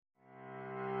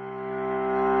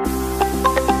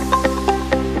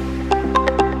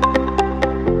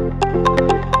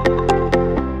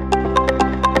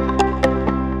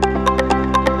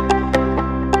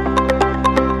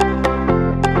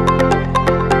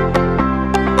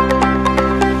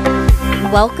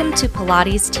Welcome to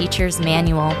Pilates Teacher's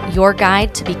Manual, your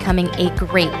guide to becoming a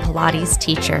great Pilates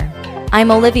teacher.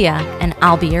 I'm Olivia, and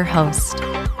I'll be your host.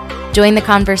 Join the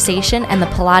conversation and the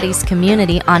Pilates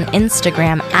community on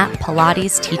Instagram at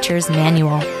Pilates Teacher's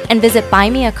Manual, and visit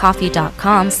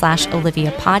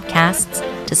buymeacoffee.com/Olivia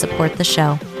Podcasts to support the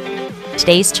show.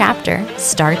 Today's chapter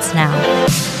starts now.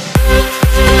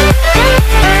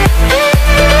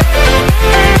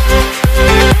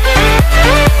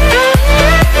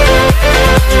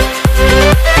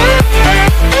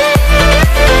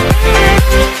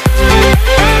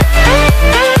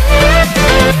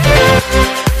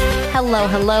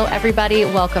 Hello, everybody.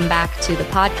 Welcome back to the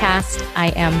podcast. I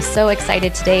am so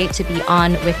excited today to be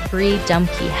on with Bree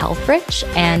Dumke-Helfrich,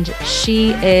 and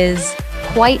she is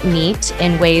quite neat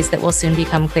in ways that will soon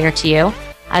become clear to you.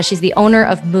 She's the owner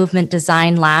of Movement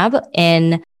Design Lab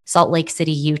in Salt Lake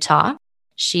City, Utah.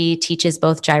 She teaches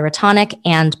both gyrotonic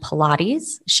and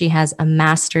Pilates. She has a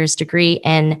master's degree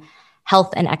in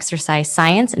health and exercise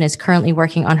science and is currently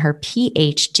working on her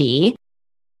PhD.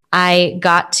 I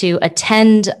got to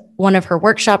attend one of her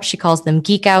workshops. She calls them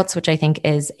Geek Outs, which I think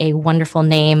is a wonderful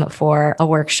name for a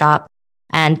workshop.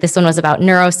 And this one was about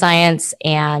neuroscience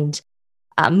and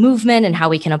movement and how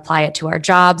we can apply it to our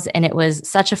jobs. And it was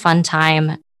such a fun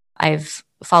time. I've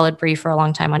followed Bree for a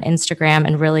long time on Instagram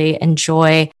and really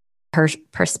enjoy her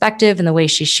perspective and the way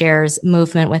she shares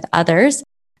movement with others.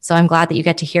 So I'm glad that you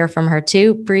get to hear from her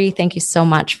too. Bree, thank you so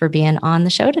much for being on the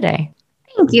show today.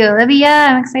 Thank you, Olivia.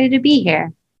 I'm excited to be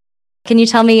here. Can you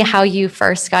tell me how you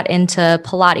first got into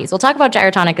Pilates? We'll talk about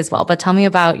gyrotonic as well, but tell me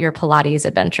about your Pilates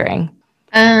adventuring.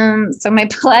 So my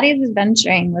Pilates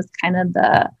adventuring was kind of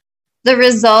the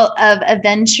result of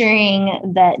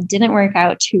adventuring that didn't work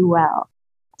out too well.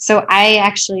 So I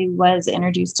actually was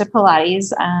introduced to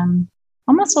Pilates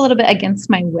almost a little bit against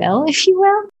my will, if you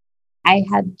will. I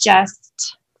had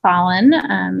just fallen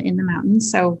in the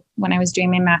mountains. So when I was doing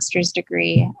my master's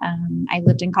degree, I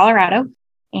lived in Colorado.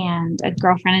 And a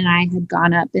girlfriend and I had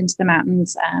gone up into the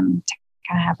mountains to kind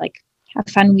of have like a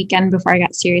fun weekend before I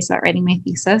got serious about writing my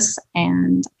thesis.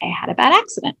 And I had a bad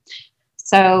accident.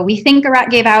 So we think a rat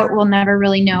gave out. We'll never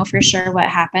really know for sure what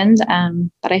happened.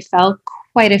 But I fell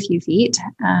quite a few feet.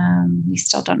 We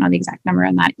still don't know the exact number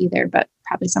on that either, but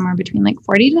probably somewhere between like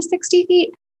 40 to 60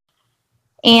 feet.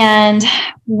 And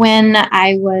when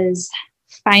I was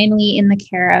finally in the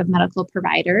care of medical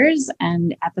providers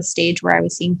and at the stage where I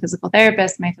was seeing physical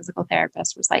therapists, my physical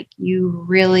therapist was like, you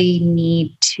really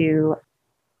need to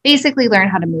basically learn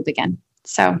how to move again.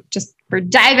 So we're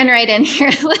diving right in here,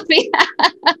 Olivia.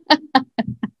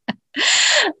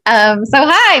 So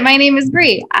hi, my name is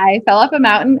Bree. I fell up a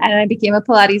mountain and I became a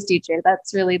Pilates teacher.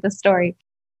 That's really the story.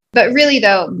 But really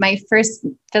though, my first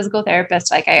physical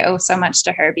therapist, I owe so much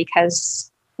to her because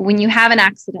when you have an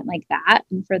accident like that,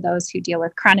 and for those who deal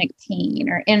with chronic pain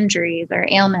or injuries or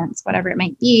ailments, whatever it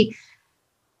might be,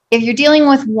 if you're dealing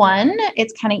with one,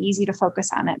 it's kind of easy to focus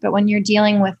on it. But when you're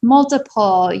dealing with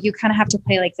multiple, you kind of have to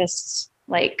play like this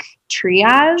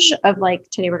triage of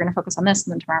today we're going to focus on this,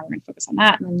 and then tomorrow we're going to focus on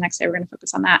that, and then the next day we're going to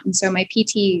focus on that. And so my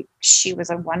PT, she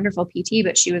was a wonderful PT,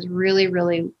 but she was really,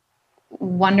 really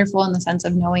wonderful in the sense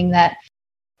of knowing that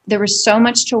there was so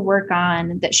much to work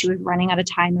on that she was running out of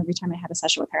time every time I had a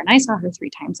session with her. And I saw her 3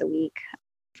 times a week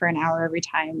for an hour every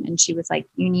time. And she was like,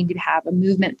 you need to have a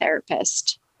movement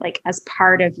therapist, as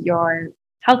part of your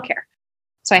healthcare.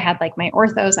 So I had my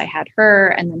orthos, I had her.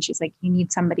 And then she's like, you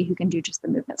need somebody who can do just the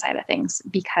movement side of things.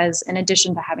 Because in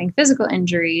addition to having physical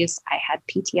injuries, I had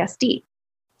PTSD.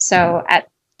 So at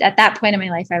that point in my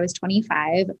life, I was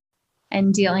 25,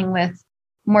 and dealing with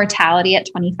mortality at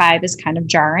 25 is kind of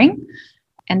jarring.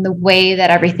 And the way that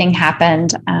everything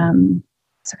happened, so kind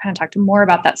of talk more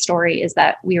about that story, is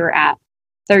that we were at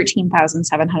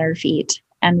 13,700 feet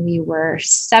and we were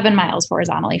 7 miles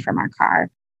horizontally from our car,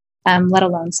 let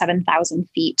alone 7,000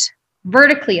 feet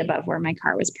vertically above where my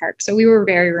car was parked. So we were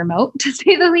very remote, to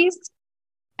say the least.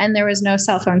 And there was no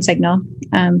cell phone signal.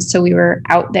 So we were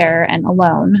out there and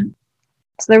alone.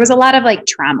 So there was a lot of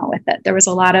trauma with it. There was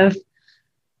a lot of,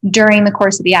 during the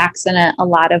course of the accident, a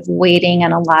lot of waiting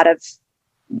and a lot of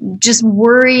just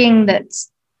worrying that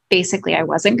basically I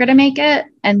wasn't going to make it.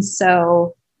 And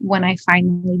so when I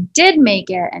finally did make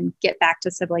it and get back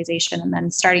to civilization and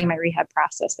then starting my rehab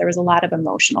process, there was a lot of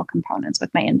emotional components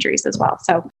with my injuries as well.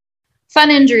 So fun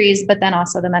injuries, but then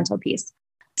also the mental piece.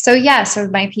 So so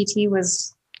my PT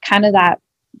was kind of that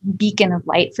beacon of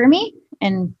light for me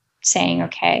and saying,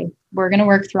 okay, we're going to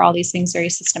work through all these things very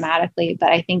systematically,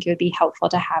 but I think it would be helpful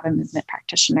to have a movement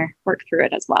practitioner work through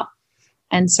it as well.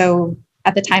 And so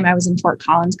at the time I was in Fort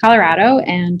Collins, Colorado,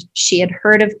 and she had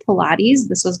heard of Pilates.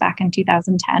 This was back in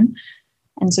 2010.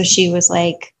 And so she was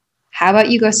like, how about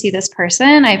you go see this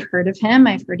person? I've heard of him.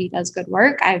 I've heard he does good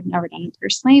work. I've never done it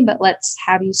personally, but let's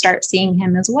have you start seeing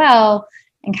him as well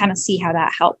and kind of see how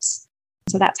that helps.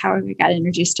 So that's how we got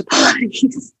introduced to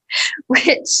Pilates,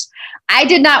 which I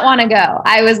did not want to go.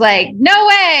 I was like, no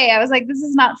way. I was like, this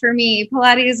is not for me.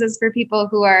 Pilates is for people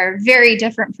who are very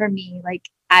different from me. Like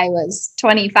I was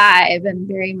 25 and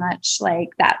very much like,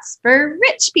 that's for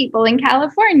rich people in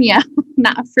California,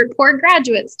 not for poor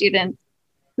graduate students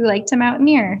who like to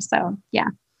mountaineer. So yeah,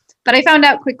 but I found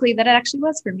out quickly that it actually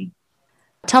was for me.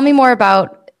 Tell me more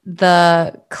about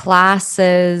the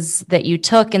classes that you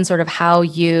took and sort of how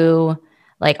you,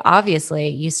 like, obviously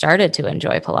you started to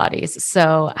enjoy Pilates.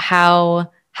 So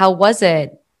how was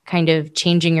it kind of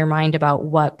changing your mind about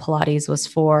what Pilates was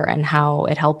for and how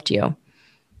it helped you?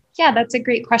 Yeah, that's a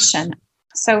great question.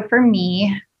 So for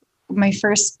me, my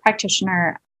first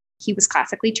practitioner, he was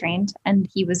classically trained and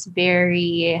he was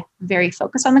very, very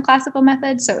focused on the classical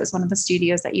method. So it was one of the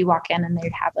studios that you walk in and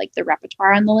they'd have like the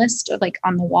repertoire on the list or like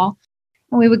on the wall.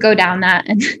 And we would go down that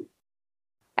and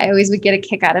I always would get a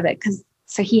kick out of it because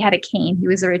so he had a cane. He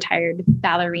was a retired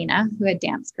ballerina who had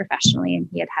danced professionally and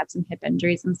he had had some hip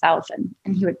injuries himself.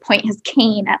 And he would point his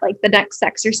cane at like the next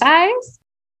exercise.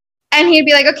 And he'd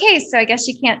be like, okay, so I guess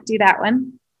you can't do that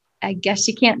one. I guess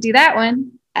you can't do that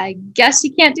one. I guess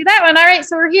you can't do that one. All right,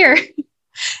 so we're here.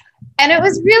 And it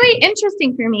was really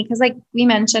interesting for me because like we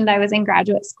mentioned, I was in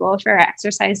graduate school for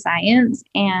exercise science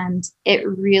and it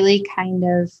really kind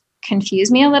of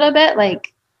confused me a little bit.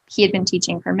 Like he had been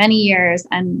teaching for many years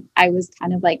and I was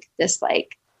kind of like this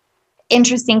like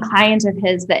interesting client of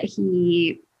his that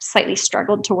he slightly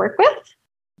struggled to work with.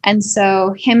 And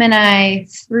so him and I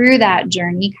through that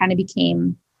journey kind of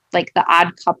became like the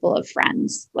odd couple of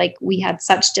friends. Like we had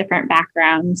such different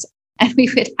backgrounds and we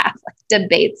would have like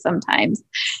debates sometimes.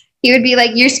 He would be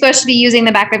like, you're supposed to be using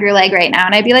the back of your leg right now.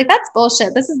 And I'd be like, that's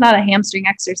bullshit. This is not a hamstring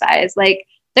exercise. Like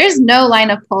there's no line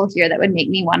of pull here that would make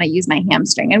me want to use my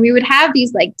hamstring. And we would have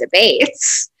these like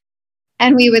debates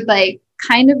and we would like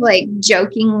kind of like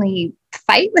jokingly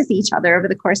fight with each other over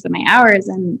the course of my hours.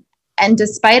 And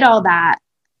despite all that,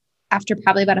 after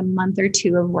probably about a month or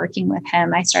two of working with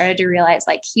him, I started to realize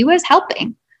like he was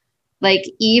helping. Like,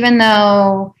 even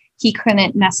though he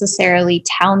couldn't necessarily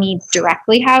tell me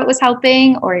directly how it was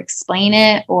helping or explain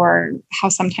it, or how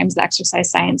sometimes the exercise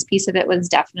science piece of it was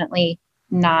definitely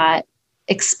not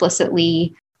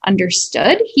explicitly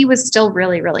understood, he was still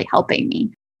really, really helping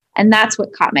me. And that's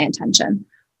what caught my attention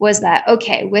was that,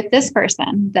 okay, with this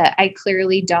person that I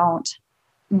clearly don't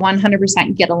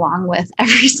 100% get along with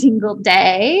every single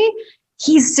day,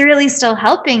 he's really still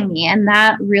helping me. And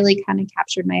that really kind of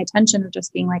captured my attention of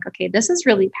just being like, okay, this is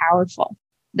really powerful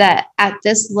that at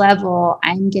this level,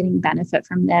 I'm getting benefit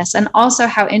from this. And also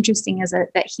how interesting is it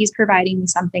that he's providing me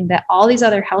something that all these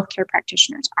other healthcare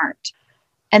practitioners aren't.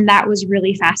 And that was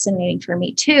really fascinating for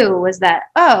me too, was that,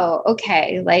 oh,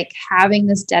 okay, like having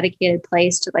this dedicated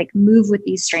place to like move with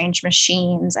these strange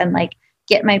machines and like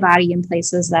get my body in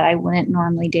places that I wouldn't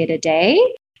normally day to day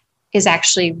is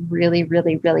actually really,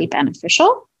 really, really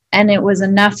beneficial. And it was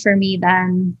enough for me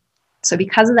then. So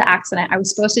because of the accident, I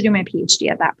was supposed to do my PhD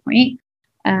at that point.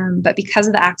 But because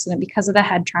of the accident, because of the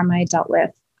head trauma I dealt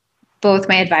with, both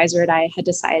my advisor and I had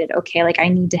decided, okay, like I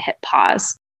need to hit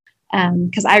pause.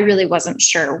 Because I really wasn't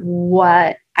sure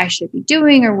what I should be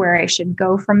doing or where I should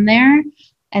go from there.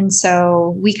 And so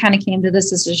we kind of came to this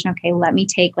decision, okay, let me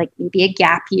take like maybe a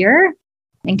gap year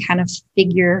and kind of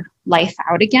figure life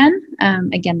out again.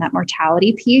 Again, that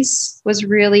mortality piece was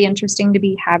really interesting to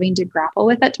be having to grapple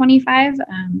with at 25.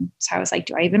 So I was like,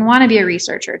 do I even want to be a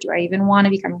researcher? Do I even want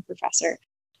to become a professor?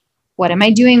 What am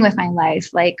I doing with my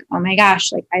life? Like, oh my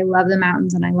gosh, like I love the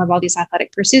mountains and I love all these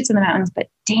athletic pursuits in the mountains, but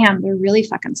damn, they're really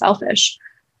fucking selfish.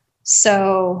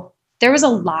 So there was a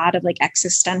lot of like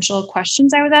existential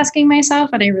questions I was asking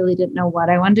myself, and I really didn't know what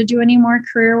I wanted to do anymore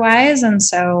career-wise. And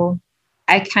so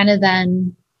I kind of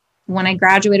then, when I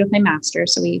graduated with my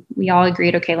master's, so we all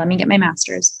agreed, okay, let me get my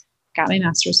master's, got my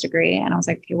master's degree. And I was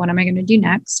like, okay, what am I going to do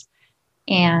next?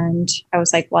 And I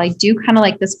was like, well, I do kind of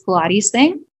like this Pilates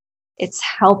thing. It's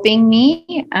helping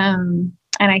me. And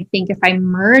I think if I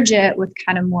merge it with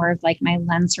kind of more of like my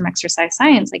lens from exercise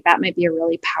science, like that might be a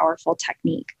really powerful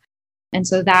technique. And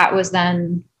so that was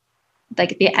then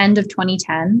like at the end of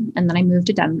 2010. And then I moved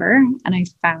to Denver and I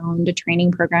found a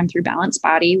training program through Balanced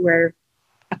Body where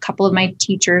a couple of my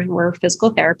teachers were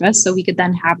physical therapists. So we could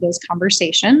then have those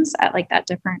conversations at like that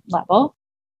different level.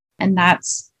 And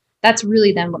that's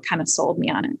really then what kind of sold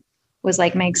me on it, was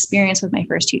like my experience with my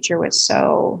first teacher was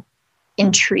so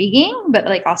intriguing, but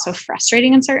like also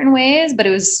frustrating in certain ways, but it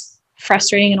was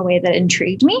frustrating in a way that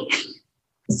intrigued me.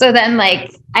 So then I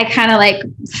kind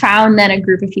of found then a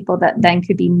group of people that then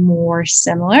could be more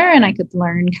similar, and I could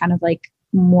learn kind of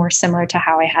more similar to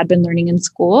how I had been learning in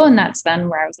school. And that's then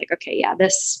where I was like, okay, yeah,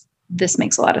 this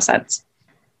makes a lot of sense.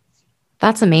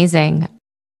 That's amazing.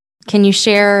 Can you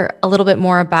share a little bit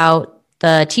more about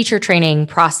the teacher training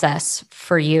process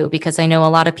for you? Because I know a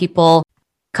lot of people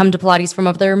come to Pilates from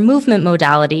other movement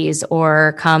modalities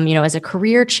or come, as a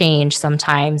career change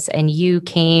sometimes. And you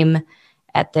came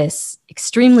at this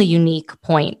extremely unique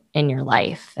point in your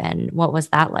life. And what was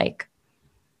that like?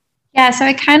 Yeah. So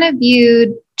I kind of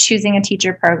viewed choosing a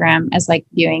teacher program as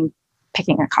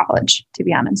picking a college, to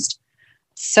be honest.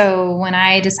 So when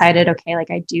I decided, okay,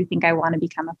 I do think I want to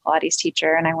become a Pilates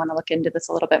teacher and I want to look into this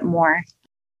a little bit more.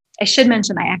 I should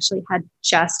mention I actually had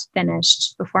just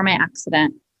finished, before my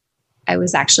accident, I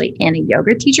was actually in a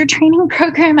yoga teacher training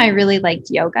program. I really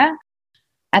liked yoga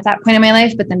at that point in my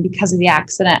life. But then because of the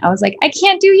accident, I was like, I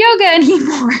can't do yoga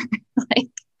anymore.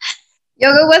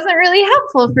 Yoga wasn't really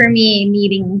helpful for me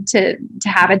needing to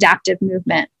have adaptive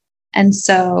movement. And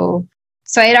so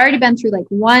I had already been through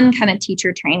one kind of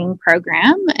teacher training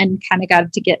program and kind of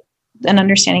got to get an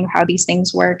understanding of how these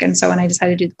things work. And so when I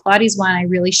decided to do the Pilates one, I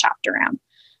really shopped around.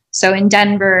 So in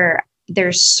Denver,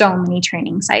 there's so many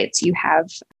training sites. You have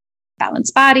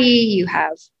Balanced Body, you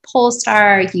have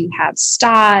Polestar, you have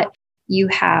Stott, you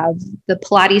have the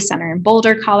Pilates Center in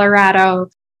Boulder, Colorado,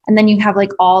 and then you have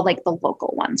all the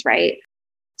local ones, right?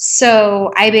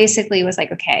 So I basically was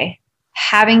like, okay,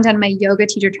 having done my yoga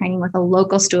teacher training with a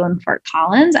local school in Fort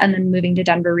Collins and then moving to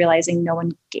Denver, realizing no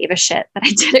one gave a shit that I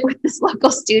did it with this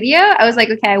local studio, I was like,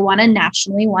 okay, I want a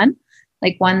nationally one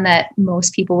that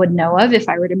most people would know of if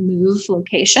I were to move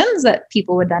locations, that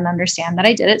people would then understand that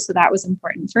I did it. So that was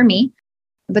important for me.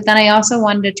 But then I also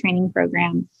wanted a training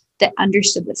program that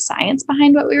understood the science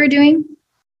behind what we were doing.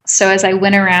 So as I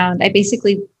went around, I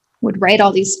basically would write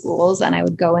all these schools and I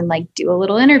would go and do a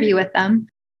little interview with them.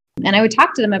 And I would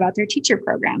talk to them about their teacher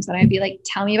programs. And I'd be like,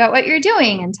 tell me about what you're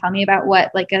doing and tell me about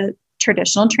what a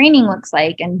traditional training looks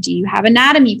like. And do you have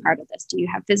anatomy part of this? Do you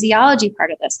have physiology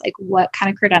part of this? What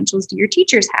kind of credentials do your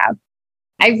teachers have?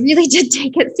 I really did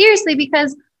take it seriously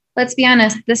because let's be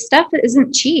honest, this stuff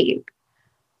isn't cheap.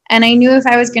 And I knew if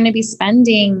I was going to be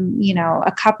spending,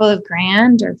 a couple of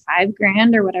grand or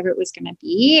 $5,000 or whatever it was going to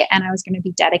be, and I was going to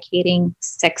be dedicating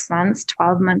 6 months,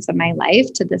 12 months of my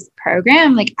life to this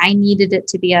program, I needed it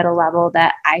to be at a level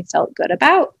that I felt good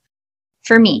about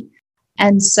for me.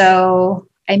 And so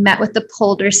I met with the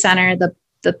Boulder Center, the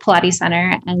Pilates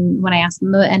Center. And when I asked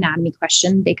them the anatomy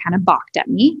question, they kind of balked at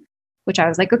me, which I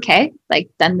was like, okay,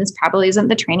 then this probably isn't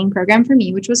the training program for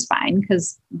me, which was fine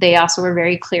because they also were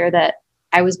very clear that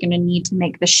I was going to need to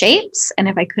make the shapes. And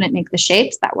if I couldn't make the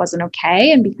shapes, that wasn't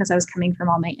okay. And because I was coming from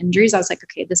all my injuries, I was like,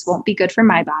 okay, this won't be good for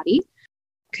my body.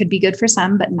 Could be good for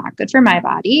some, but not good for my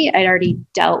body. I'd already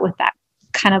dealt with that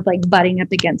kind of butting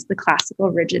up against the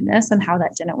classical rigidness and how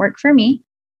that didn't work for me.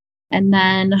 And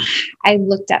then I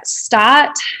looked at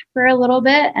Stott for a little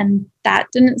bit, and that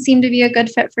didn't seem to be a good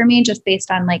fit for me just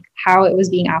based on how it was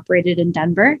being operated in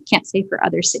Denver. Can't say for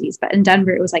other cities, but in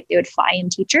Denver, it was they would fly in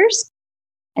teachers.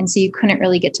 And so you couldn't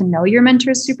really get to know your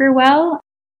mentors super well.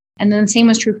 And then the same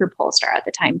was true for Polestar at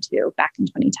the time too, back in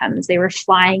 2010, as they were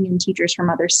flying in teachers from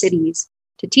other cities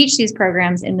to teach these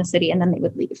programs in the city, and then they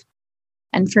would leave.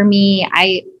 And for me,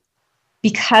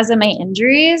 because of my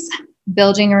injuries,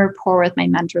 building a rapport with my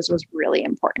mentors was really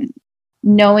important.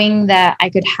 Knowing that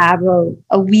I could have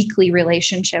a weekly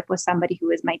relationship with somebody who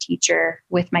was my teacher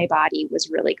with my body was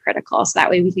really critical. So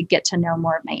that way we could get to know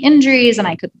more of my injuries and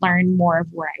I could learn more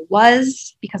of where I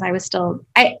was, because I was still,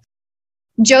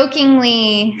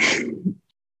 jokingly,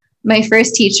 my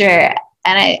first teacher,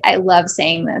 and I love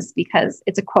saying this because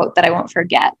it's a quote that I won't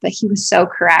forget, but he was so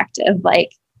correct of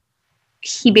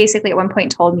he basically at one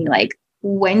point told me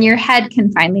when your head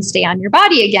can finally stay on your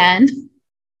body again,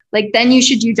 then you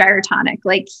should do gyrotonic.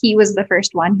 He was the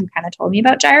first one who kind of told me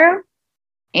about gyro.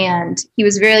 And he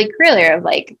was very clear of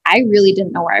I really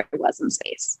didn't know where I was in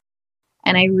space.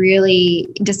 And I really,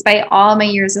 despite all my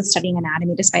years of studying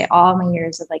anatomy, despite all my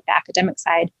years of the academic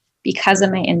side, because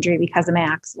of my injury, because of my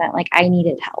accident, I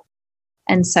needed help.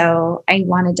 And so I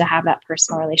wanted to have that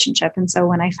personal relationship. And so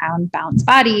when I found Balanced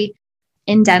Body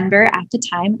in Denver at the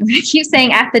time, I'm going to keep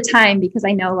saying at the time because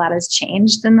I know a lot has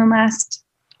changed in the last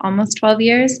almost 12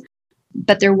 years,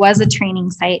 but there was a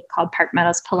training site called Park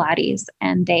Meadows Pilates,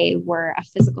 and they were a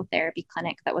physical therapy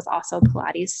clinic that was also a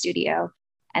Pilates studio.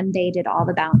 And they did all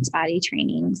the Balanced Body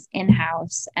trainings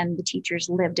in-house, and the teachers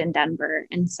lived in Denver.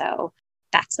 And so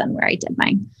that's then where I did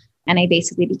mine. And I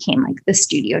basically became the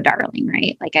studio darling,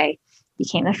 right?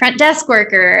 became the front desk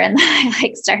worker. And then I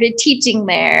like started teaching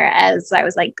there as I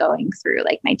was like going through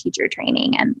like my teacher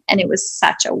training. And it was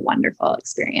such a wonderful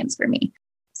experience for me.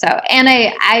 So, and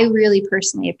I really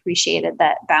personally appreciated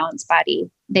that Balanced Body,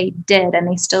 they did, and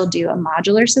they still do, a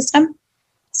modular system.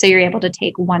 So you're able to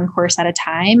take one course at a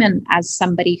time. And as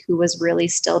somebody who was really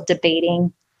still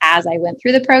debating as I went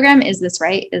through the program, is this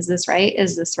right? Is this right?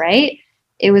 Is this right?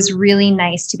 It was really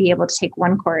nice to be able to take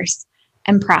one course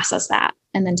and process that,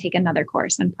 and then take another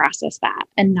course and process that,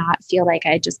 and not feel like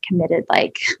I just committed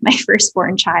like my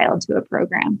firstborn child to a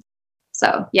program.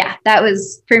 So yeah, that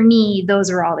was, for me, those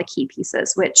are all the key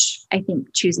pieces, which I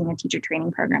think choosing a teacher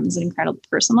training program is an incredible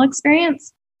personal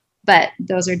experience, but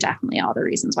those are definitely all the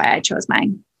reasons why I chose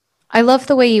mine. I love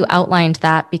the way you outlined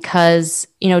that because,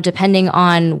 depending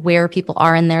on where people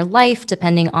are in their life,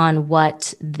 depending on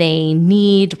what they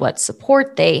need, what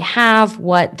support they have,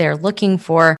 what they're looking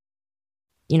for,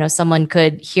 someone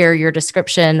could hear your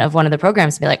description of one of the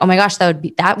programs and be like, oh my gosh,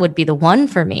 that would be the one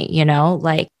for me,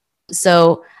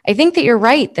 So I think that you're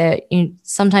right that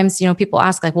sometimes, people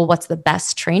ask like, well, what's the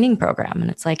best training program? And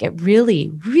it's like, it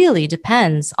really, really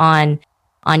depends on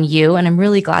you. And I'm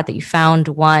really glad that you found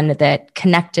one that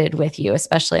connected with you,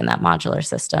 especially in that modular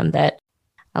system that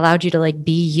allowed you to like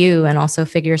be you and also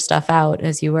figure stuff out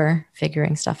as you were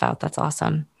figuring stuff out. That's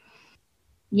awesome.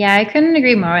 Yeah, I couldn't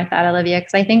agree more with that, Olivia,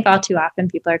 because I think all too often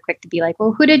people are quick to be like,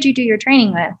 well, who did you do your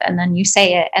training with? And then you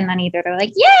say it, and then either they're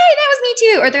like, yay, that was me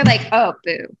too, or they're like, oh,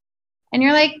 boo. And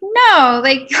you're like, no,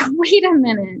 like, wait a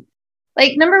minute.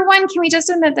 Like, number one, can we just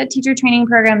admit that teacher training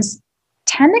programs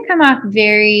tend to come off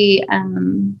very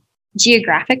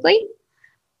geographically?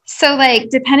 So like,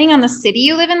 depending on the city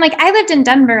you live in, like I lived in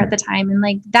Denver at the time, and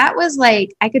like, that was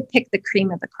like, I could pick the cream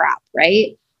of the crop,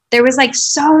 right? There was like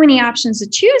so many options to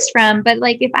choose from. But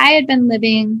like, if I had been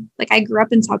living, like I grew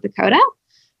up in South Dakota,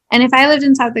 and if I lived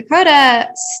in South Dakota,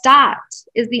 Stott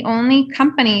is the only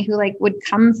company who like would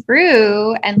come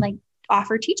through and like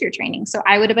offer teacher training. So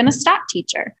I would have been a Stott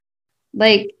teacher.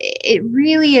 Like, it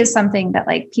really is something that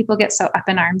like people get so up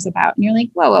in arms about, and you're like,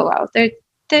 whoa.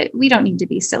 We don't need to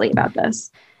be silly about this.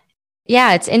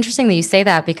 Yeah, it's interesting that you say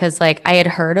that because like I had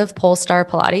heard of Polestar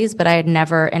Pilates, but I had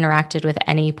never interacted with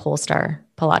any Polestar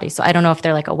Pilates. So I don't know if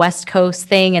they're like a West Coast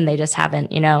thing and they just haven't,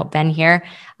 been here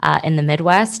in the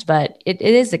Midwest, but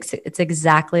it's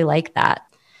exactly like that.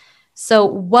 So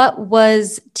what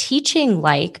was teaching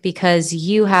like? Because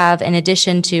you have, in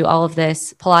addition to all of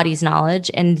this Pilates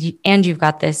knowledge, and you've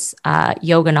got this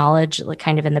yoga knowledge, like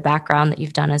kind of in the background that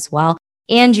you've done as well,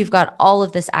 and you've got all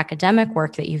of this academic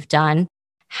work that you've done.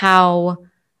 How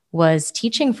was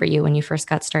teaching for you when you first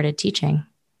got started teaching?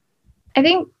 I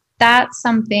think that's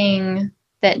something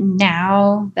that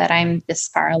now that I'm this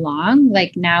far along,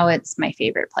 like now it's my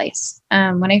favorite place.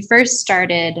 When I first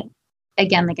started,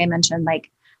 again, like I mentioned,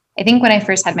 like I think when I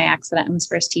first had my accident and was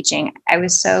first teaching, I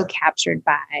was so captured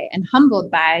by and humbled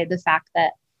by the fact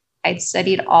that I'd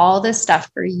studied all this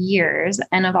stuff for years.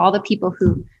 And of all the people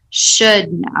who should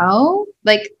know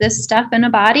like this stuff in a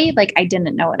body, like I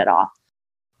didn't know it at all.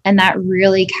 And that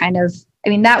really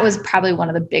that was probably one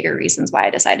of the bigger reasons why I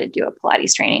decided to do a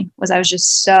Pilates training, was I was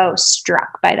just so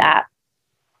struck by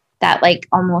that like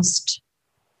almost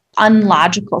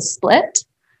unlogical split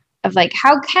of like,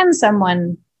 how can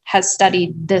someone has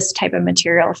studied this type of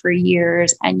material for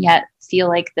years and yet feel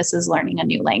like this is learning a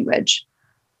new language?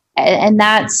 And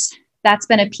that's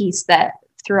been a piece that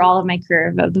through all of my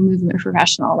career of the movement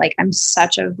professional, like I'm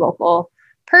such a vocal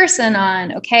person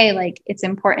on, okay, like it's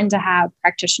important to have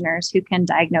practitioners who can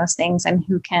diagnose things and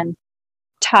who can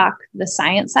talk the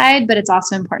science side, but it's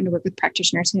also important to work with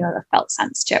practitioners who know the felt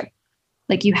sense too.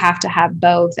 Like you have to have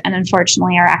both. And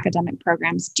unfortunately, our academic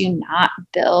programs do not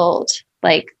build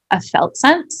like a felt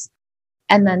sense.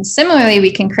 And then similarly,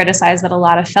 we can criticize that a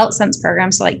lot of felt sense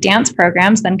programs, so like dance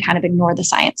programs, then kind of ignore the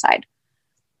science side.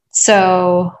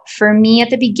 So for me at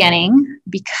the beginning,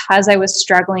 because I was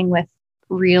struggling with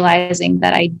realizing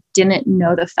that I didn't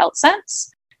know the felt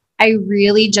sense, I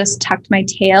really just tucked my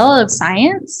tail of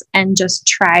science and just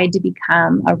tried to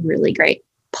become a really great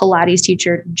Pilates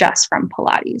teacher just from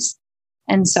Pilates.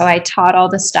 And so I taught all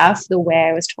the stuff the way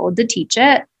I was told to teach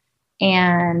it.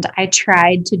 And I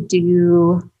tried to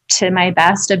do to my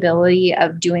best ability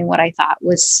of doing what I thought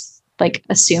was like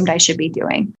assumed I should be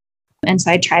doing. And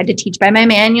so I tried to teach by my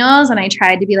manuals, and I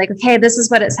tried to be like, okay, this is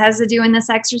what it says to do in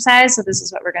this exercise. So this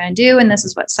is what we're going to do. And this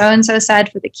is what so-and-so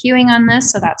said for the cueing on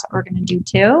this. So that's what we're going to do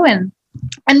too.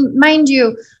 And mind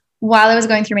you, while I was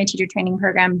going through my teacher training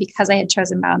program, because I had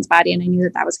chosen Balanced Body and I knew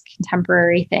that that was a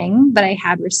contemporary thing, but I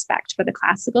had respect for the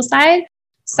classical side,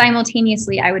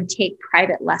 simultaneously, I would take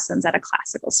private lessons at a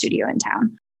classical studio in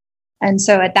town. And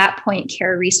so at that point,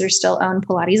 Kara Reeser still owned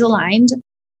Pilates Aligned.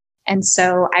 And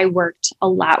so I worked a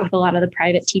lot with a lot of the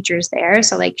private teachers there.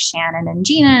 So like Shannon and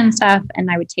Gina and stuff. And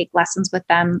I would take lessons with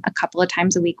them a couple of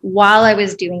times a week while I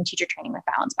was doing teacher training with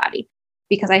Balance Body,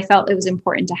 because I felt it was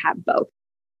important to have both.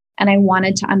 And I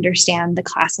wanted to understand the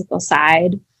classical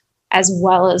side as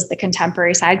well as the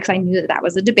contemporary side, because I knew that that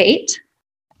was a debate.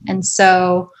 And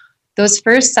so those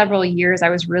first several years, I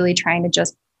was really trying to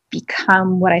just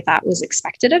become what I thought was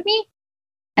expected of me.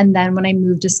 And then when I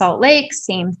moved to Salt Lake,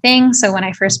 same thing. So when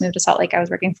I first moved to Salt Lake, I was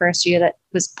working for a studio that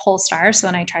was Polestar. So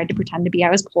when I tried to pretend to be, I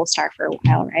was Polestar for a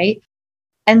while, right?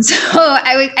 And so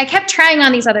I kept trying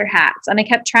on these other hats, and I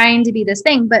kept trying to be this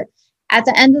thing. But at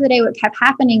the end of the day, what kept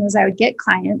happening was I would get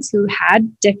clients who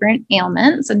had different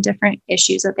ailments and different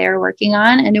issues that they were working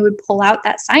on, and it would pull out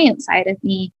that science side of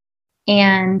me.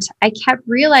 And I kept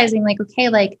realizing like, okay,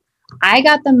 like I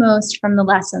got the most from the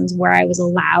lessons where I was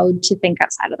allowed to think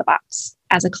outside of the box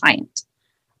as a client.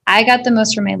 I got the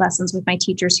most from my lessons with my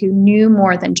teachers who knew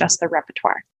more than just the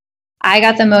repertoire. I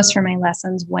got the most from my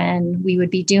lessons when we would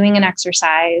be doing an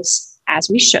exercise as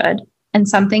we should, and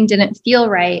something didn't feel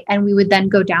right. And we would then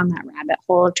go down that rabbit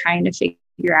hole of trying to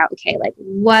figure out, okay, like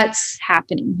what's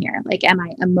happening here? Like, am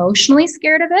I emotionally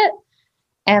scared of it?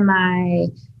 Am I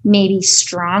maybe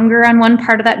stronger on one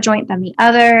part of that joint than the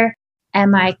other?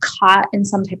 Am I caught in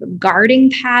some type of guarding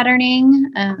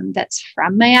patterning that's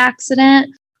from my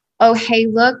accident? Oh, hey,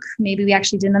 look, maybe we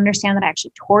actually didn't understand that I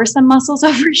actually tore some muscles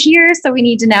over here. So we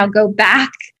need to now go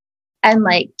back and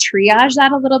like triage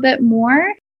that a little bit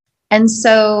more. And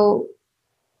so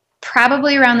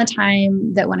probably around the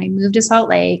time that when I moved to Salt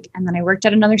Lake, and then I worked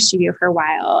at another studio for a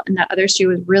while, and that other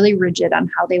studio was really rigid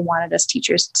on how they wanted us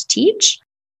teachers to teach.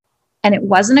 And it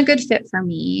wasn't a good fit for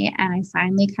me. And I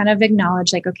finally kind of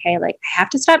acknowledged like, okay, like I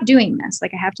have to stop doing this.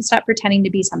 Like I have to stop pretending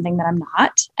to be something that I'm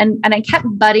not. And I kept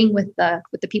butting with the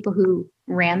people who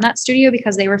ran that studio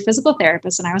because they were physical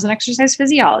therapists and I was an exercise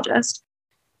physiologist.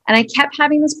 And I kept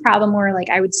having this problem where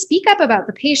like I would speak up about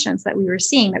the patients that we were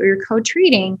seeing, that we were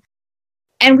co-treating,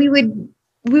 and we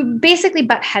would basically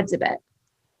butt heads a bit.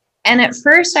 And at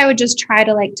first I would just try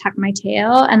to like tuck my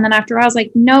tail. And then after a while I was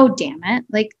like, no, damn it.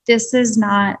 Like this is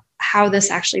not how this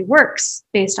actually works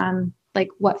based on like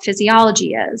what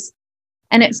physiology is.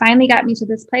 And it finally got me to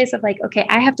this place of like, okay,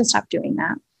 I have to stop doing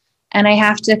that. And I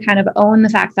have to kind of own the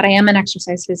fact that I am an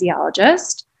exercise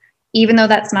physiologist, even though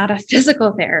that's not a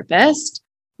physical therapist,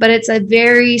 but it's a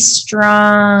very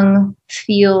strong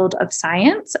field of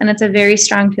science. And it's a very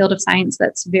strong field of science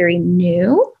that's very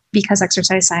new, because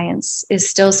exercise science is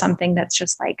still something that's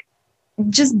just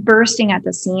bursting at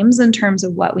the seams in terms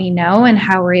of what we know and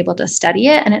how we're able to study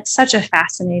it. And it's such a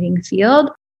fascinating field,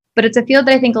 but it's a field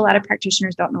that I think a lot of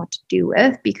practitioners don't know what to do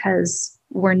with because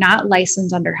we're not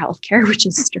licensed under healthcare, which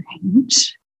is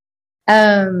strange.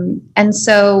 And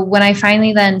so when I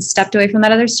finally then stepped away from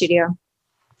that other studio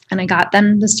and I got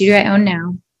then the studio I own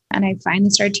now, and I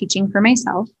finally started teaching for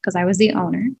myself because I was the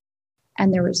owner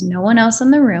and there was no one else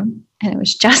in the room and it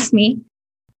was just me,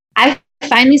 I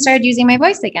finally started using my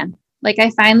voice again. Like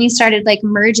I finally started like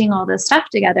merging all this stuff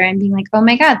together and being like, oh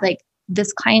my God, like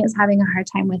this client is having a hard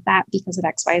time with that because of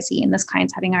XYZ. And this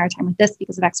client's having a hard time with this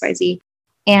because of XYZ.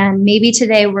 And maybe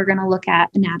today we're going to look at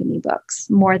anatomy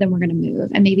books more than we're going to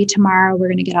move. And maybe tomorrow we're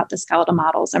going to get out the skeletal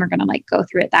models and we're going to like go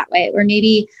through it that way. Or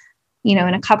maybe, in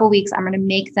a couple of weeks, I'm going to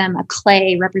make them a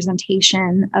clay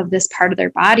representation of this part of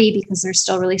their body because they're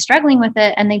still really struggling with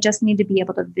it. And they just need to be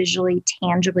able to visually,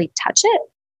 tangibly touch it.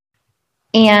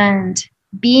 And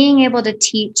being able to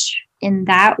teach in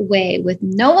that way with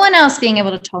no one else being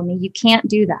able to tell me, you can't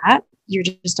do that. You're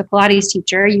just a Pilates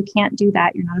teacher. You can't do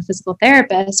that. You're not a physical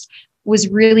therapist, was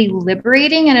really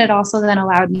liberating. And it also then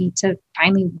allowed me to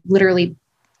finally literally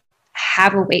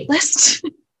have a wait list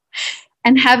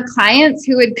and have clients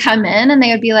who would come in and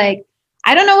they would be like,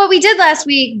 I don't know what we did last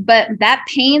week, but that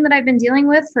pain that I've been dealing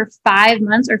with for 5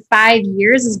 months or 5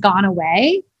 years has gone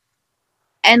away.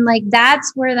 And like,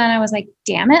 that's where then I was like,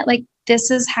 damn it. Like,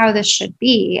 this is how this should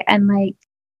be. And like,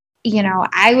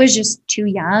 I was just too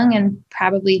young and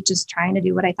probably just trying to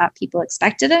do what I thought people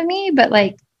expected of me. But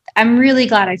like, I'm really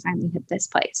glad I finally hit this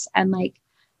place. And like,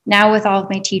 now with all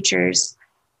of my teachers,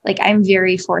 like, I'm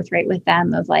very forthright with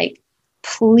them of like,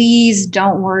 please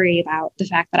don't worry about the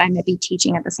fact that I might be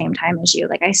teaching at the same time as you.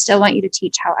 Like, I still want you to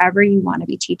teach however you want to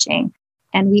be teaching.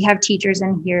 And we have teachers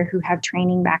in here who have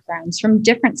training backgrounds from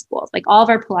different schools. Like all of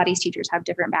our Pilates teachers have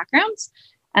different backgrounds.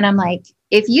 And I'm like,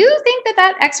 if you think that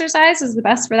that exercise is the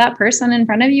best for that person in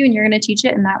front of you and you're going to teach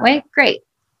it in that way, great.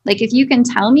 Like if you can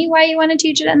tell me why you want to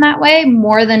teach it in that way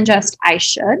more than just I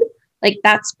should, like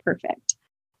that's perfect.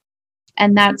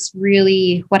 And that's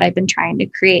really what I've been trying to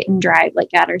create and drive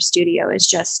like at our studio is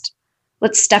just,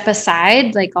 let's step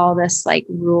aside like all this like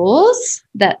rules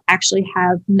that actually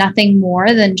have nothing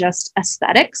more than just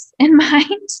aesthetics in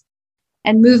mind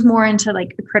and move more into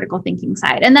like the critical thinking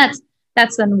side. And that's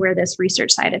then where this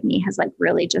research side of me has like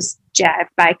really just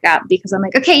jacked back up, because I'm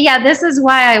like, okay, yeah, this is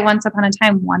why I once upon a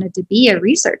time wanted to be a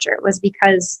researcher, was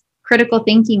because critical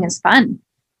thinking is fun.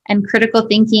 And critical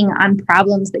thinking on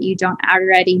problems that you don't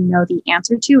already know the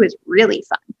answer to is really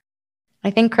fun. I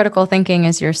think critical thinking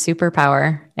is your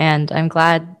superpower. And I'm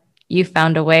glad you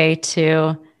found a way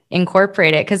to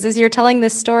incorporate it. Because as you're telling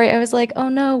this story, I was like, oh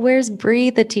no, where's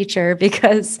Bree, the teacher?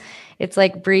 Because it's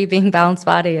like Bree being Balanced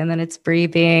Body, and then it's Bree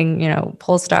being,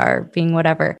 Polestar, being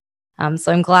whatever.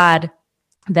 So I'm glad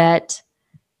that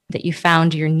you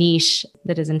found your niche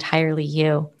that is entirely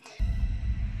you.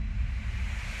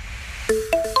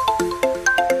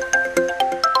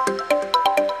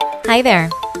 Hi there.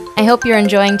 I hope you're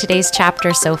enjoying today's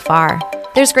chapter so far.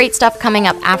 There's great stuff coming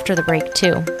up after the break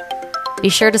too. Be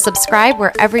sure to subscribe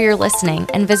wherever you're listening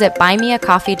and visit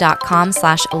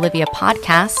buymeacoffee.com/Olivia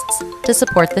Podcasts to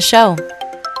support the show.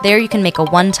 There you can make a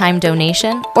one-time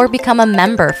donation or become a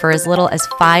member for as little as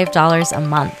 $5 a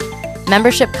month.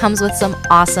 Membership comes with some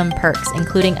awesome perks,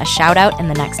 including a shout out in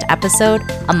the next episode,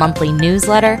 a monthly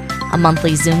newsletter, a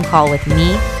monthly Zoom call with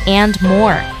me, and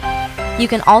more. You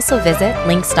can also visit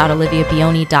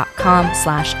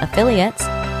links.oliviabioni.com/affiliates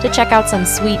to check out some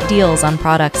sweet deals on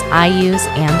products I use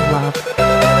and love.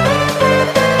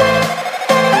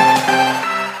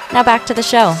 Now back to the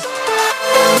show.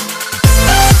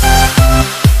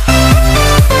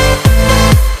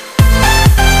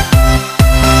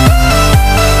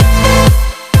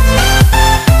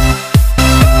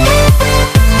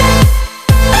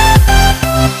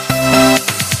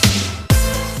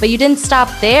 But you didn't stop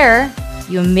there,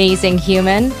 you amazing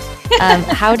human.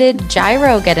 How did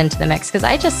gyro get into the mix? Because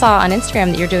I just saw on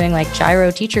Instagram that you're doing like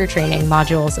gyro teacher training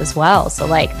modules as well. So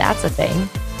like that's a thing.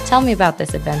 Tell me about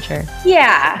this adventure.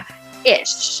 Yeah,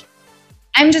 ish.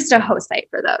 I'm just a host site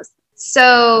for those.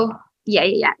 So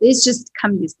yeah. It's just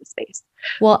come use the space.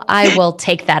 Well, I will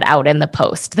take that out in the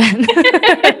post then.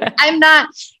 I'm not.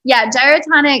 Yeah,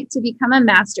 Gyrotonic, to become a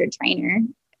master trainer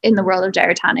in the world of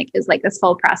Gyrotonic is like this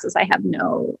whole process. I have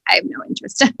no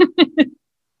interest in,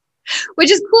 which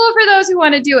is cool for those who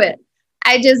want to do it.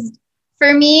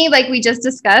 For me, like we just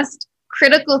discussed,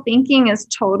 critical thinking is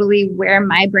totally where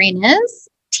my brain is.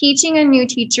 Teaching a new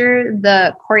teacher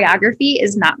the choreography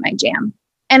is not my jam.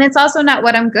 And it's also not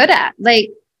what I'm good at. Like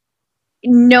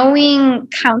knowing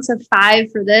counts of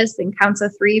 5 for this and counts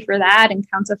of 3 for that and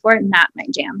counts of 4, not my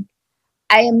jam.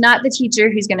 I am not the teacher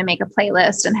who's going to make a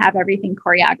playlist and have everything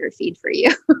choreographed for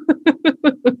you.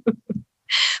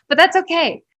 But that's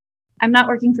okay. I'm not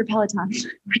working for Peloton.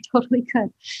 We're totally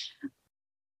good.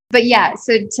 But yeah,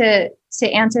 so to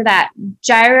answer that,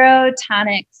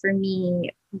 Gyrotonic for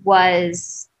me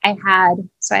was, I had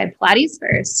Pilates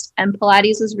first, and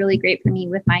Pilates was really great for me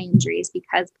with my injuries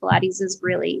because Pilates is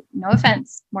really, no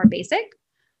offense, more basic.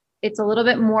 It's a little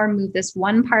bit more move this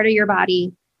one part of your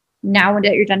body. Now when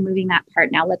you're done moving that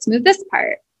part, now let's move this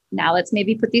part. Now let's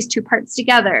maybe put these 2 parts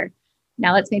together.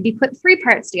 Now let's maybe put 3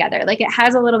 parts together. Like it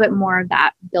has a little bit more of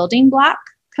that building block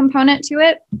component to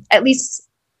it, at least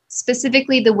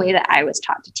specifically the way that I was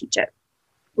taught to teach it,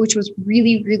 which was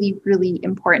really, really, really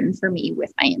important for me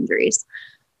with my injuries.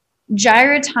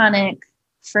 Gyrotonic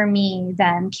for me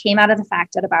then came out of the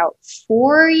fact that about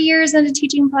 4 years into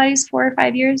teaching Pilates, 4 or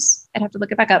 5 years, I'd have to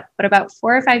look it back up, but about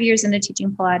 4 or 5 years into teaching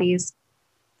Pilates,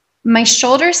 my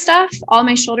shoulder stuff, all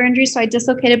my shoulder injuries. So I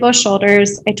dislocated both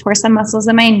shoulders. I tore some muscles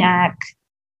in my neck.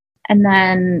 And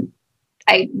then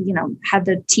I, had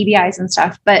the TBIs and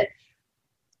stuff. But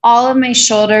all of my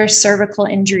shoulder cervical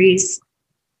injuries,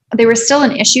 they were still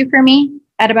an issue for me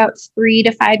at about 3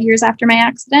 to 5 years after my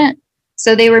accident.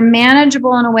 So they were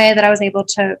manageable in a way that I was able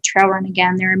to trail run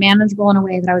again. They were manageable in a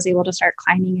way that I was able to start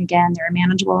climbing again. They were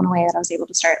manageable in a way that I was able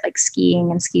to start like skiing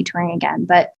and ski touring again.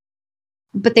 But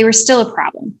they were still a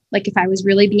problem. Like if I was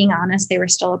really being honest, they were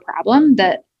still a problem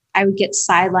that I would get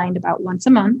sidelined about once a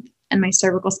month and my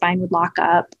cervical spine would lock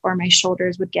up or my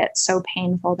shoulders would get so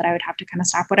painful that I would have to kind of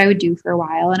stop what I would do for a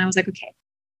while. And I was like, okay,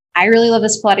 I really love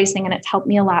this Pilates thing and it's helped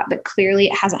me a lot, but clearly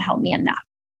it hasn't helped me enough.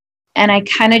 And I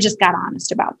kind of just got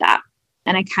honest about that.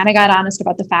 And I kind of got honest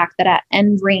about the fact that at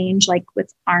end range, like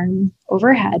with arm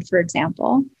overhead, for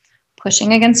example,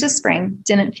 pushing against a spring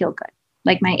didn't feel good.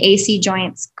 Like my AC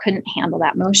joints couldn't handle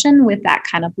that motion with that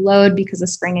kind of load because the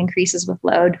spring increases with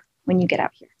load when you get out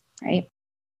here, right?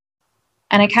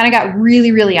 And I kind of got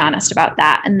really, really honest about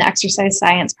that. And the exercise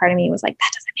science part of me was like,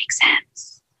 that doesn't make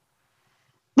sense.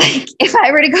 Like if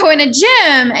I were to go in a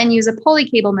gym and use a pulley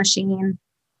cable machine,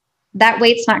 that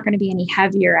weight's not going to be any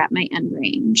heavier at my end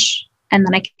range. And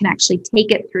then I can actually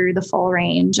take it through the full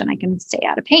range and I can stay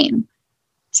out of pain.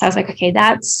 So I was like, okay,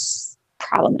 that's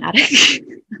problematic.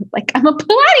 Like I'm a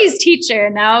Pilates teacher.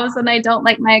 Now all of a sudden I don't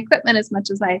like my equipment as much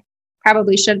as I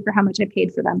probably should for how much I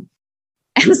paid for them.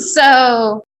 And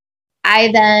so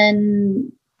I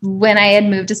then, when I had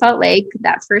moved to Salt Lake,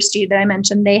 that first year that I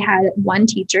mentioned, they had one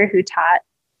teacher who taught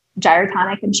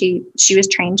gyrotonic, and she was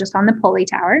trained just on the pulley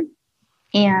tower.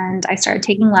 And I started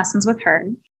taking lessons with her.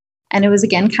 And it was,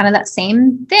 again, kind of that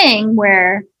same thing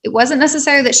where it wasn't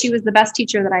necessarily that she was the best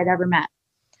teacher that I'd ever met,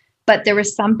 but there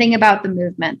was something about the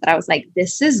movement that I was like,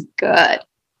 this is good.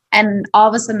 And all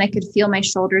of a sudden I could feel my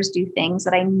shoulders do things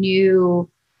that I knew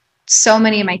so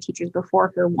many of my teachers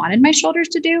before her wanted my shoulders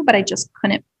to do, but I just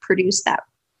couldn't produce that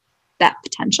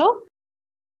potential.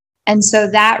 And so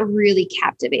that really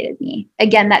captivated me.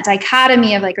 Again, that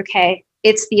dichotomy of like, okay,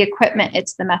 it's the equipment,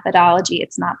 it's the methodology,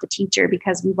 it's not the teacher,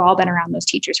 because we've all been around those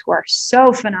teachers who are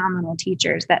so phenomenal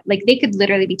teachers that like they could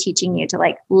literally be teaching you to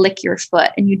like lick your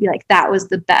foot and you'd be like, that was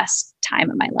the best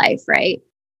time of my life, right?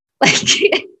 Like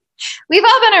we've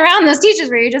all been around those teachers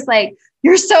where you're just like,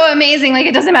 you're so amazing. Like,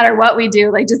 it doesn't matter what we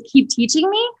do, like just keep teaching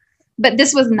me. But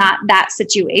this was not that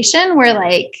situation where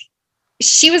like,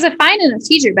 she was a fine enough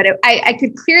teacher, but I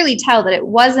could clearly tell that it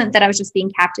wasn't that I was just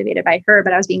being captivated by her,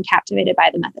 but I was being captivated by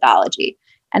the methodology,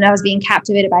 and I was being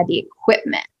captivated by the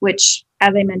equipment, which,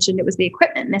 as I mentioned, it was the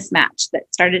equipment mismatch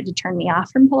that started to turn me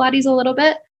off from Pilates a little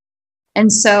bit.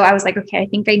 And so I was like, okay, I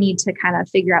think I need to kind of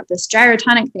figure out this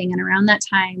gyrotonic thing. And around that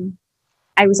time,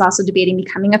 I was also debating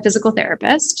becoming a physical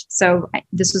therapist. So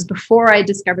this was before I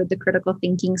discovered the critical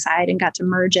thinking side and got to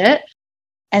merge it.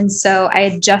 And so I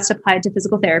had just applied to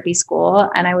physical therapy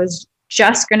school, and I was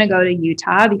just going to go to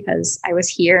Utah because I was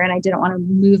here and I didn't want to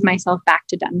move myself back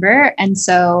to Denver. And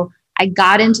so I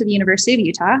got into the University of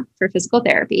Utah for physical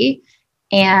therapy,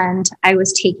 and I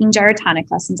was taking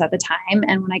gyrotonic lessons at the time.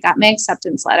 And when I got my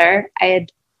acceptance letter, I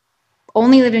had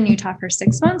only lived in Utah for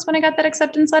 6 months when I got that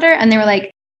acceptance letter. And they were like,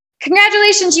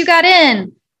 congratulations, you got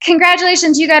in.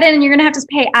 Congratulations, you got in. And you're going to have to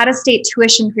pay out-of-state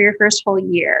tuition for your first whole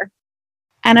year.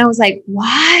 And I was like,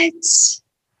 what?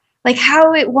 Like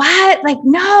what? Like,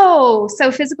 no.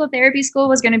 So physical therapy school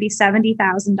was going to be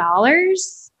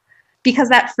 $70,000 because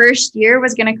that first year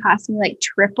was going to cost me like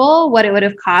triple what it would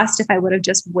have cost if I would have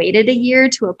just waited a year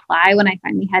to apply when I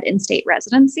finally had in-state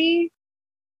residency.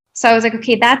 So I was like,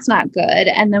 okay, that's not good.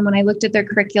 And then when I looked at their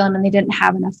curriculum and they didn't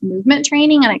have enough movement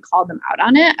training and I called them out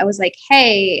on it, I was like,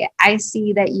 hey, I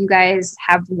see that you guys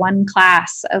have one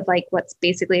class of like what's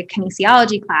basically a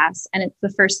kinesiology class, and it's the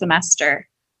first semester.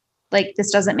 Like, this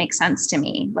doesn't make sense to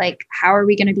me. Like, how are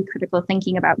we going to be critical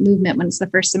thinking about movement when it's the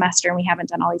first semester and we haven't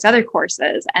done all these other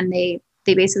courses? And they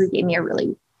basically gave me a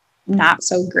really not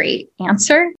so great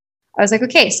answer. I was like,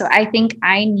 okay, so I think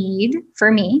I need,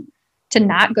 for me, to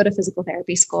not go to physical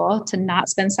therapy school, to not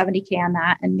spend $70K on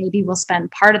that. And maybe we'll spend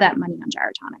part of that money on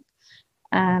gyrotonic.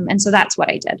 And so that's what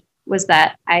I did, was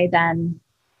that I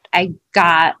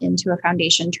got into a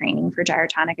foundation training for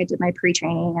gyrotonic. I did my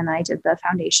pre-training and then I did the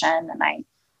foundation. And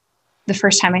the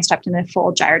first time I stepped in a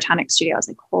full gyrotonic studio, I was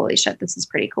like, holy shit, this is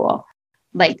pretty cool.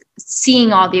 Like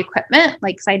seeing all the equipment,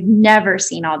 like, 'cause I'd never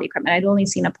seen all the equipment. I'd only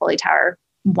seen a pulley tower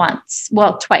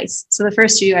twice. So the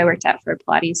first studio I worked at for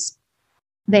Pilates,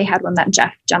 they had one, that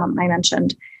Jeff gentleman I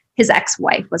mentioned, his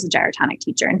ex-wife was a gyrotonic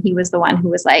teacher. And he was the one who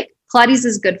was like, Pilates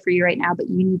is good for you right now, but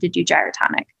you need to do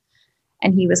gyrotonic.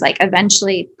 And he was like,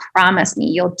 eventually promise me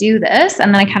you'll do this.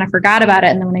 And then I kind of forgot about it.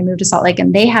 And then when I moved to Salt Lake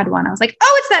and they had one, I was like,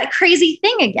 oh, it's that crazy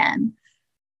thing again.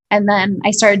 And then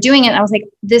I started doing it. And I was like,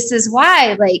 this is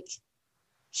why, like,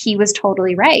 he was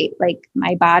totally right. Like,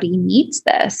 my body needs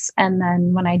this. And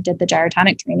then when I did the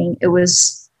gyrotonic training, it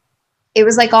was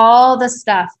like all the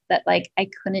stuff that like I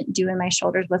couldn't do in my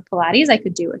shoulders with Pilates, I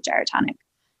could do with gyrotonic,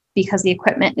 because the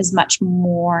equipment is much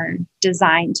more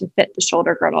designed to fit the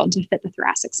shoulder girdle and to fit the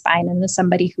thoracic spine. And as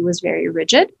somebody who was very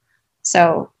rigid,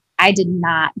 so I did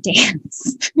not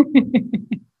dance.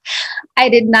 I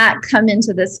did not come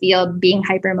into this field being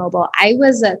hypermobile. I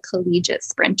was a collegiate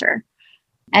sprinter.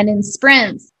 And in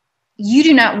sprints, you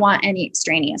do not want any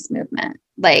extraneous movement.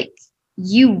 Like,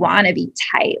 you want to be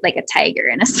tight, like a tiger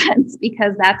in a sense,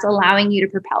 because that's allowing you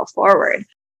to propel forward.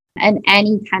 And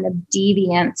any kind of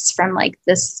deviance from like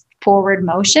this forward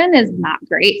motion is not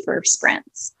great for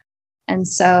sprints. And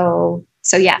so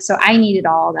I needed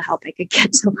all the help I could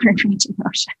get to learn range of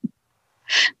motion.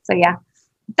 So yeah,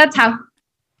 that's how,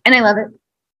 and I love it.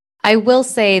 I will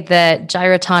say that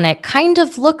gyrotonic kind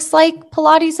of looks like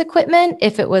Pilates equipment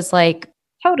if it was like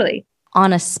totally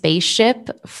on a spaceship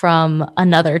from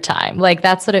another time. Like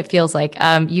that's what it feels like.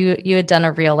 You had done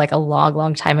a reel like a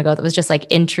long time ago that was just like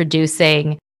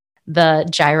introducing the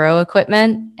gyro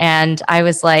equipment. And I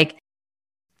was like,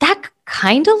 that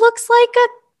kind of looks like a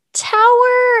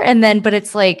tower. And then, but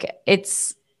it's like,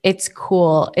 it's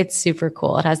cool. It's super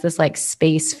cool. It has this like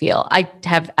space feel. I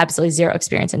have absolutely zero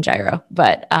experience in gyro,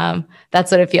 but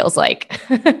that's what it feels like.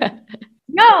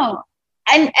 No.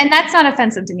 And that's not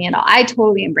offensive to me at all. I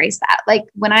totally embrace that. Like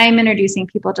when I'm introducing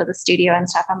people to the studio and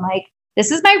stuff, I'm like,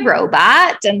 this is my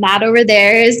robot and that over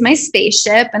there is my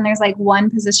spaceship. And there's like one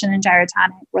position in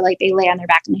Gyrotonic where like they lay on their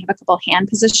back and they have a couple hand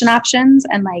position options.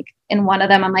 And like in one of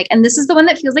them, I'm like, and this is the one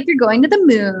that feels like you're going to the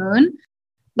moon.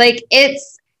 Like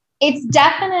it's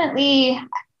definitely,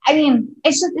 I mean,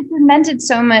 it's invented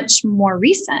so much more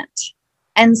recent.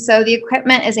 And so the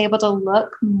equipment is able to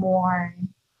look more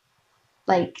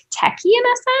like techie in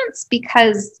a sense,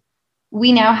 because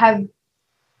we now have,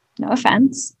 no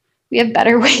offense, we have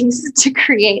better ways to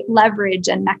create leverage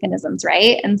and mechanisms,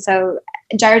 right? And so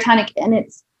Gyrotonic, and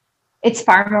it's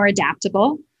far more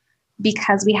adaptable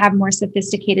because we have more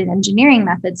sophisticated engineering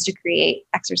methods to create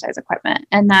exercise equipment.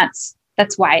 And that's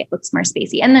why it looks more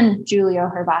spacey. And then Julio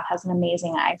Herbath has an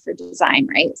amazing eye for design,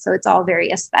 right? So it's all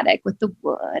very aesthetic with the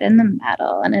wood and the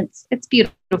metal, and it's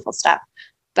beautiful stuff.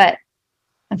 But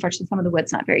unfortunately, some of the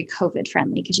wood's not very COVID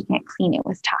friendly because you can't clean it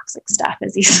with toxic stuff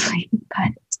as easily, but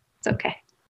it's okay.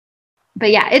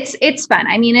 But yeah, it's fun.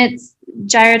 I mean, it's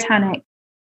Gyrotonic.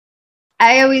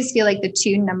 I always feel like the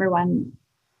two, number one,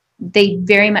 they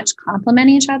very much complement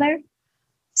each other.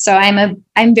 So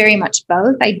I'm very much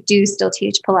both. I do still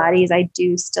teach Pilates. I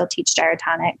do still teach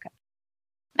Gyrotonic.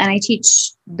 And I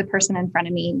teach the person in front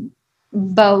of me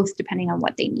both depending on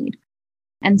what they need.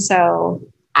 And so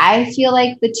I feel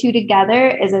like the two together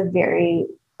is a very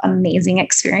amazing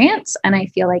experience. And I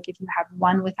feel like if you have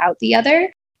one without the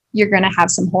other, you're going to have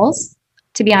some holes,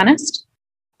 to be honest.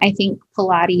 I think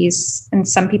Pilates, and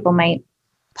some people might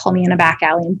pull me in a back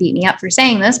alley and beat me up for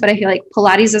saying this, but I feel like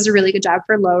Pilates does a really good job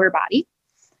for lower body.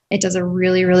 It does a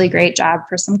really, really great job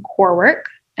for some core work.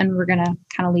 And we're going to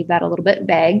kind of leave that a little bit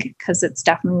vague because it's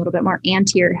definitely a little bit more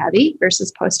anterior heavy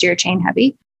versus posterior chain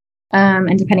heavy.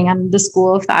 And depending on the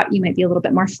school of thought, you might be a little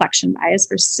bit more flexion bias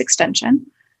versus extension.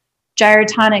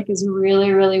 Gyrotonic is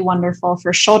really, really wonderful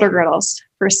for shoulder girdles,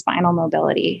 for spinal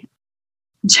mobility.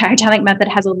 Gyrotonic method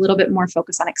has a little bit more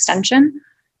focus on extension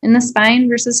in the spine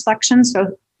versus flexion.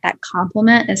 So that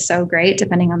complement is so great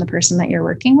depending on the person that you're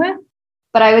working with.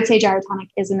 But I would say Gyrotonic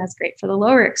isn't as great for the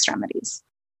lower extremities.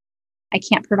 I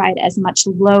can't provide as much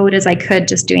load as I could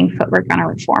just doing footwork on a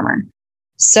reformer.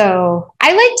 So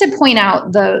I like to point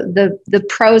out the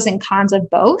pros and cons of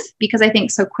both, because I think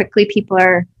so quickly people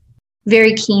are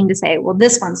very keen to say, well,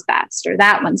 this one's best or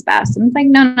that one's best. And it's like,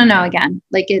 no. Again,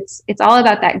 like it's all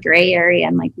about that gray area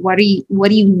and like, what do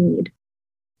you need?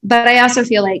 But I also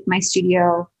feel like my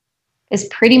studio is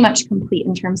pretty much complete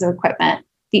in terms of equipment.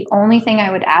 The only thing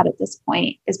I would add at this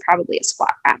point is probably a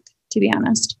squat rack, to be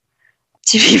honest.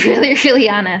 To be really, really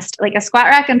honest, like a squat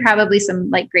rack and probably some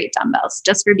like great dumbbells,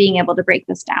 just for being able to break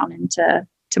this down into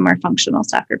more functional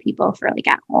stuff for people for like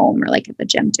at home or like at the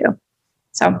gym too.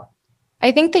 So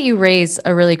I think that you raise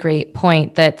a really great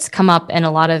point that's come up in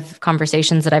a lot of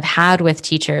conversations that I've had with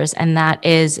teachers, and that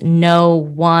is no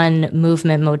one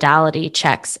movement modality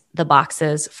checks the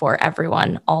boxes for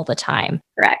everyone all the time.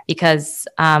 Correct. Because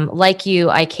like you,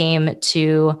 I came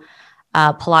to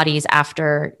Pilates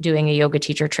after doing a yoga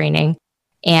teacher training,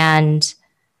 and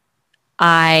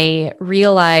I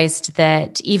realized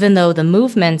that even though the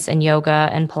movements in yoga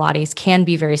and Pilates can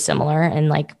be very similar, and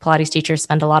like Pilates teachers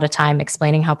spend a lot of time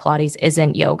explaining how Pilates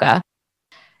isn't yoga,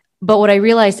 but what I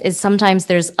realized is sometimes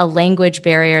there's a language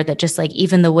barrier that just like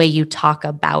even the way you talk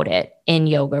about it in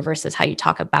yoga versus how you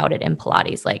talk about it in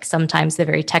Pilates, like sometimes the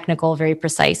very technical, very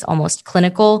precise, almost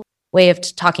clinical way of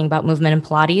talking about movement in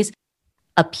Pilates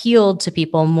appealed to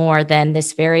people more than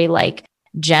this very like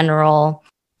general.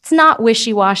 It's not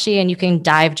wishy-washy, and you can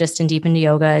dive just as deep into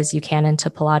yoga as you can into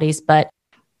Pilates, but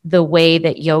the way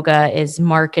that yoga is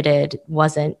marketed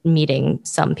wasn't meeting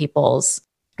some people's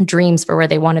dreams for where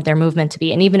they wanted their movement to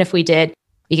be. And even if we did,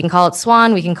 we can call it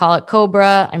swan, we can call it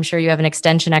cobra. I'm sure you have an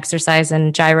extension exercise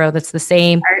in gyro that's the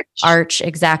same. Arch,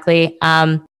 exactly.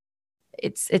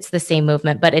 It's the same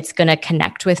movement, but it's going to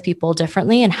connect with people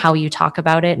differently, and how you talk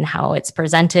about it and how it's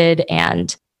presented,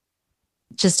 and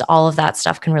just all of that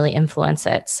stuff can really influence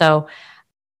it. So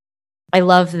I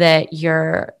love that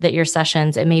your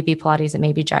sessions, it may be Pilates, it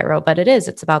may be gyro, but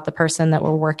it's about the person that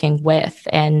we're working with,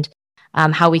 and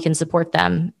how we can support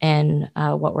them in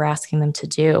what we're asking them to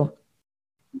do.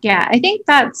 Yeah, I think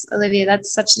that's, Olivia,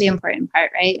 that's such the important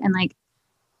part, right? And like,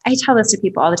 I tell this to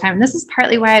people all the time. And this is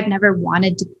partly why I've never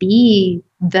wanted to be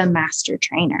the master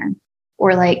trainer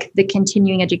or like the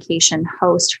continuing education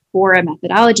host for a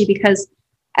methodology, because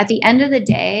at the end of the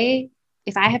day,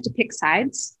 if I have to pick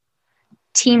sides,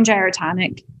 team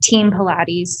gyrotonic, team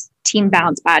Pilates, team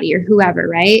balance body, or whoever,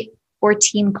 right? Or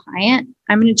team client,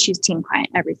 I'm going to choose team client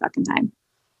every fucking time.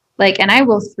 Like, and I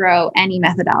will throw any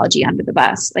methodology under the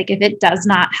bus. Like if it does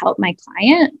not help my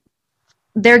client,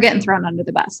 they're getting thrown under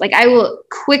the bus. Like I will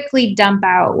quickly dump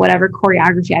out whatever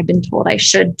choreography I've been told I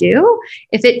should do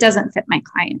if it doesn't fit my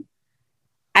client.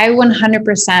 I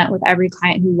 100% with every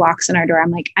client who walks in our door,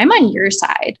 I'm like, I'm on your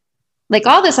side. Like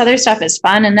all this other stuff is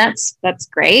fun and that's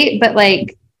great, but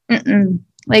like,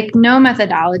 like no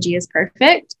methodology is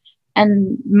perfect.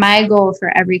 And my goal for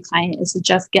every client is to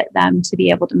just get them to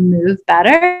be able to move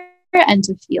better and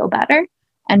to feel better.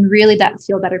 And really that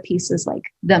feel better piece is like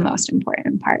the most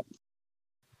important part.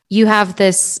 You have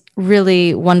this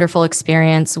really wonderful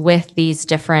experience with these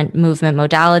different movement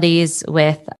modalities,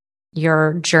 with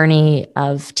your journey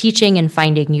of teaching and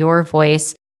finding your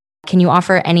voice. Can you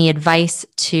offer any advice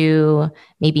to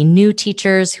maybe new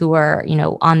teachers who are,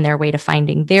 on their way to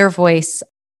finding their voice,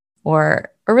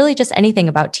 or really just anything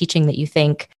about teaching that you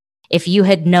think if you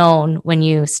had known when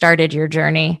you started your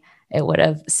journey, it would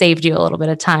have saved you a little bit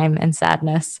of time and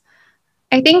sadness?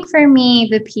 I think for me,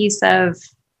 the piece of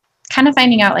kind of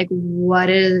finding out like what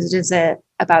is it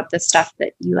about this stuff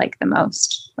that you like the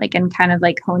most, like, and kind of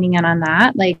like honing in on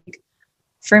that. Like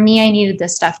for me, I needed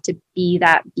this stuff to be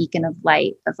that beacon of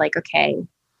light of like, okay,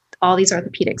 all these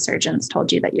orthopedic surgeons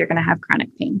told you that you're going to have chronic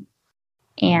pain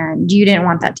and you didn't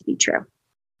want that to be true.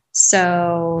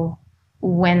 So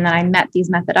when I met these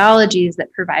methodologies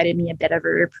that provided me a bit of a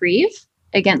reprieve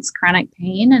against chronic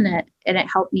pain, and it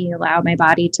helped me allow my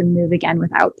body to move again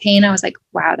without pain, I was like,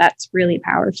 wow, that's really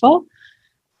powerful.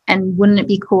 And wouldn't it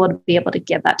be cool to be able to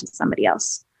give that to somebody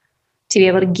else? To be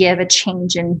able to give a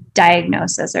change in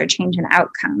diagnosis or a change in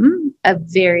outcome, a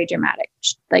very dramatic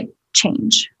like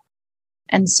change.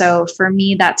 And so for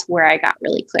me, that's where I got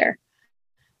really clear.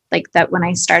 Like that when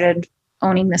I started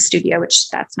owning the studio, which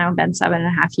that's now been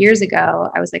 7.5 years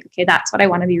ago, I was like, okay, that's what I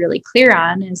want to be really clear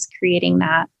on, is creating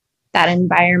that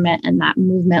environment and that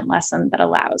movement lesson that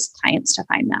allows clients to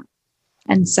find that.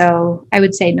 And so I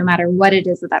would say no matter what it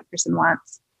is that person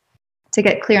wants, to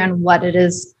get clear on what it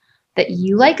is that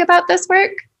you like about this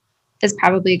work is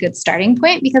probably a good starting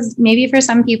point, because maybe for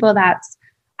some people that's,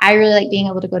 I really like being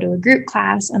able to go to a group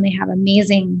class and they have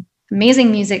amazing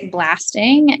music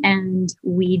blasting and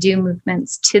we do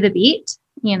movements to the beat,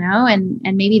 and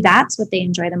maybe that's what they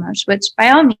enjoy the most, which by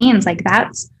all means, like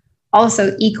that's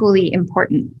also equally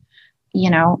important.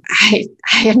 I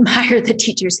admire the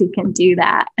teachers who can do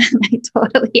that. And I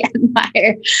totally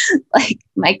admire like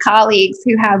my colleagues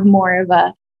who have more of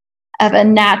a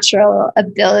natural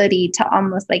ability to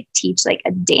almost like teach like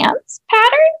a dance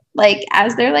pattern, like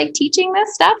as they're like teaching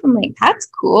this stuff. I'm like, that's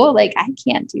cool. Like I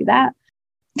can't do that.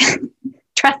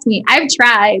 Trust me, I've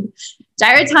tried.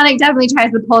 Gyrotonic definitely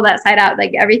tries to pull that side out.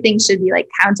 Like everything should be like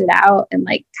counted out and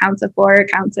like counts of 4,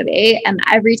 counts of 8. And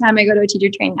every time I go to a teacher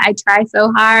training, I try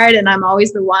so hard. And I'm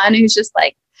always the one who's just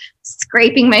like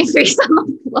scraping my face on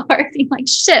the floor, being like,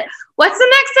 shit, what's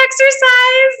the next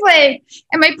exercise? Like,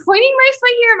 am I pointing my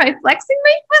foot here? Am I flexing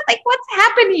my foot? Like, what's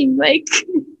happening? Like,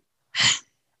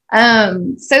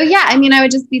 so yeah, I mean, I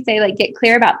would just say like, get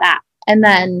clear about that. And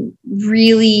then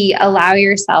really allow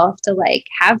yourself to like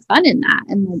have fun in that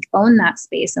and like own that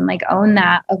space and like own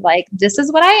that of like, this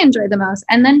is what I enjoy the most.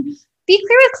 And then be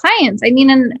clear with clients. I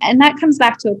mean, and that comes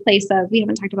back to a place of, we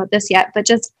haven't talked about this yet, but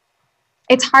just,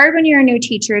 it's hard when you're a new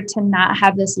teacher to not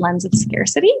have this lens of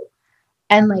scarcity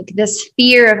and like this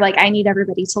fear of like, I need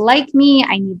everybody to like me.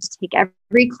 I need to take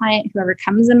every client, whoever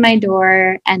comes in my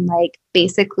door, and like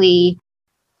basically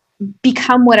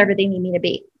become whatever they need me to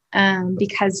be.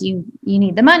 Because you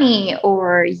need the money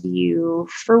or you,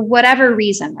 for whatever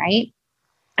reason, right?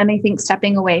 And I think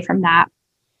stepping away from that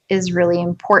is really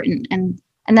important. And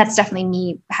that's definitely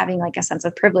me having like a sense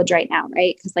of privilege right now,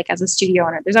 right? Because like as a studio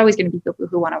owner, there's always going to be people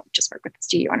who want to just work with the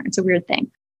studio owner. It's a weird thing.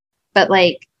 But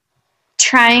like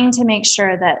trying to make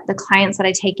sure that the clients that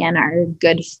I take in are a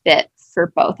good fit for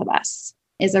both of us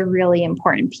is a really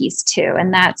important piece too.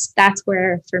 And that's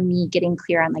where, for me, getting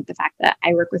clear on like the fact that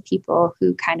I work with people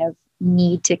who kind of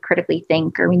need to critically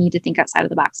think, or we need to think outside of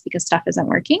the box because stuff isn't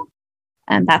working.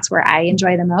 And that's where I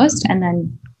enjoy the most. And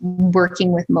then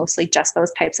working with mostly just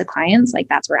those types of clients, like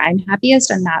that's where I'm happiest.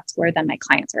 And that's where then my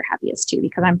clients are happiest too,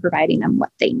 because I'm providing them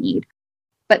what they need.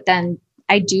 But then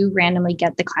I do randomly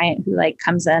get the client who like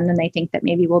comes in and they think that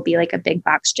maybe we'll be like a big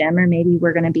box gym, or maybe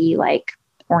we're going to be like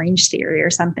Orange Theory or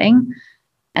something.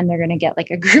 and they're going to get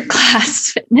like a group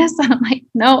class fitness. And I'm like,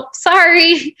 no,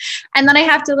 sorry. And then I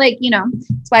have to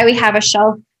that's why we have a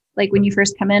shelf, like when you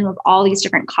first come in, with all these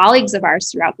different colleagues of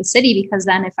ours throughout the city, because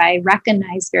then if I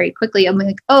recognize very quickly, I'm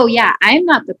like, oh yeah, I'm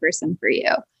not the person for you.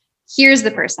 Here's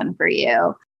the person for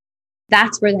you.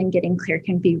 That's where then getting clear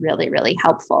can be really, really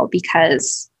helpful,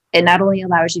 because it not only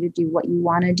allows you to do what you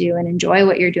want to do and enjoy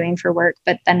what you're doing for work,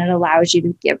 but then it allows you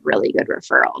to give really good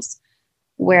referrals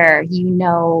where,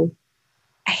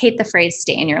 I hate the phrase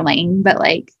stay in your lane, but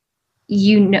like,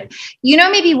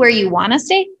 maybe where you want to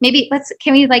stay. Maybe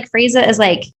can we like phrase it as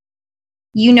like,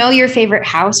 your favorite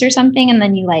house or something, and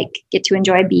then you like get to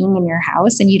enjoy being in your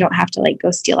house and you don't have to like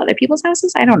go steal other people's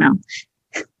houses. I don't know.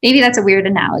 Maybe that's a weird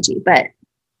analogy, but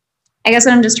I guess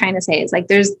what I'm just trying to say is like,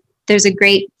 there's a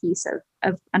great piece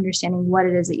of understanding what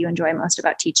it is that you enjoy most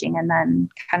about teaching, and then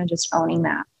kind of just owning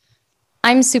that.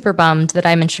 I'm super bummed that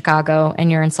I'm in Chicago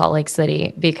and you're in Salt Lake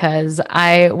City, because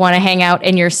I want to hang out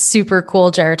in your super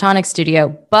cool Gyrotonic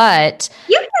studio, but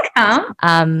you can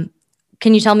come.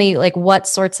 Can you tell me like what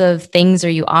sorts of things are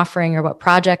you offering, or what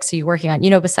projects are you working on,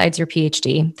 besides your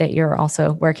PhD that you're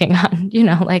also working on,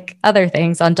 like other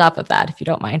things on top of that, if you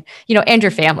don't mind, and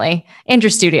your family and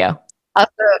your studio. Also,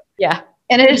 yeah.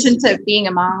 In addition to being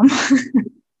a mom.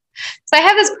 So I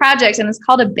have this project and it's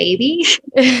called a baby.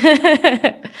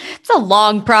 It's a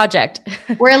long project.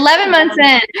 We're 11 months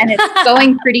in and it's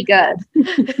going pretty good.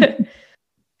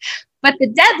 But the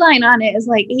deadline on it is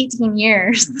like 18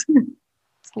 years.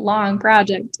 It's a long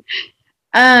project.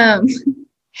 Yep.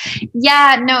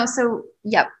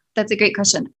 That's a great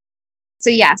question.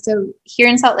 So here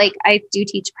in Salt Lake, I do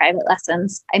teach private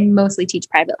lessons. I mostly teach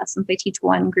private lessons. I teach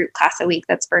one group class a week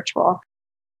that's virtual.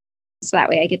 So that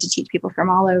way I get to teach people from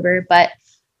all over. But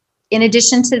in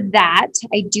addition to that,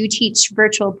 I do teach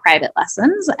virtual private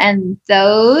lessons. And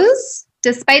those,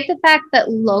 despite the fact that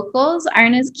locals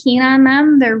aren't as keen on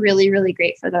them, they're really, really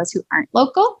great for those who aren't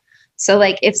local. So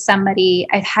like if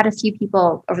I've had a few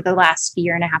people over the last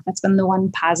year and a half, that's been the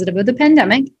one positive of the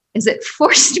pandemic, is it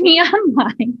forced me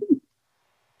online.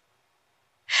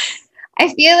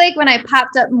 I feel like when I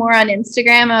popped up more on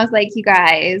Instagram, I was like, you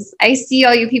guys, I see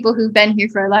all you people who've been here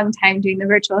for a long time doing the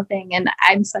virtual thing. And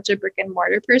I'm such a brick and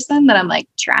mortar person that I'm like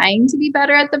trying to be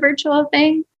better at the virtual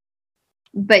thing.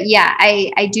 But yeah,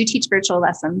 I do teach virtual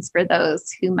lessons for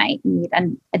those who might need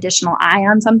an additional eye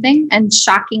on something. And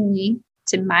shockingly,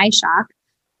 to my shock,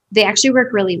 they actually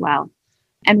work really well.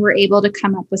 And we're able to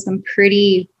come up with some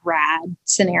pretty rad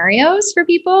scenarios for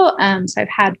people. So I've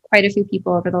had quite a few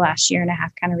people over the last year and a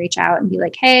half kind of reach out and be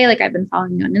like, hey, like I've been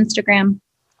following you on Instagram.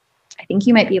 I think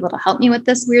you might be able to help me with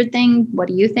this weird thing. What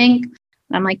do you think? And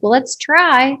I'm like, well, let's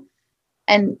try.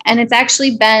 And it's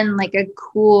actually been like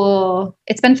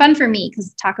it's been fun for me,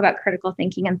 because talk about critical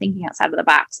thinking and thinking outside of the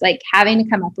box, like having to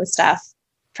come up with stuff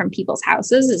from people's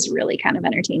houses is really kind of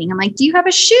entertaining. I'm like, do you have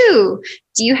a shoe?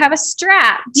 Do you have a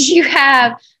strap?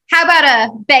 How about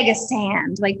a bag of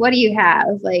sand? Like, what do you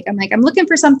have? Like, I'm looking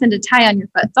for something to tie on your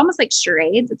foot. It's almost like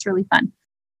charades. It's really fun.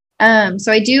 So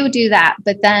I do that.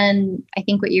 But then I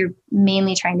think what you're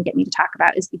mainly trying to get me to talk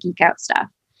about is the geek out stuff.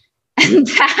 And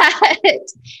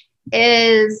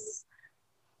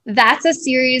that's a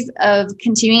series of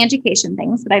continuing education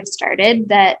things that I've started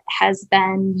that has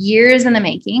been years in the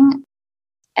making.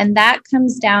 And that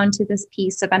comes down to this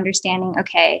piece of understanding,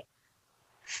 okay,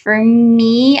 for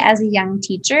me as a young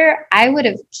teacher, I would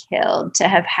have killed to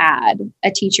have had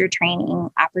a teacher training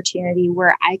opportunity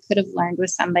where I could have learned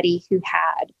with somebody who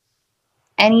had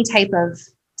any type of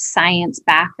science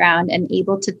background and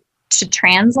able to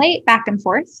translate back and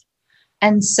forth.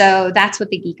 And so that's what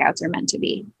the geek outs are meant to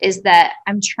be, is that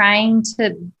I'm trying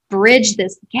to bridge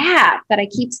this gap that I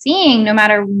keep seeing no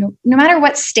matter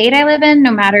what state I live in,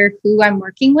 no matter who I'm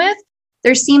working with.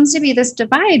 There seems to be this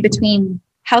divide between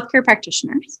healthcare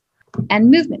practitioners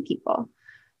and movement people.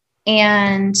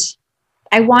 And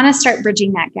I want to start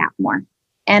bridging that gap more.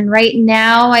 And right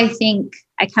now, I think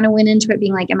I kind of went into it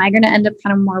being like, am I going to end up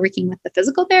kind of more working with the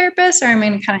physical therapists, or am I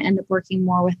going to kind of end up working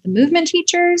more with the movement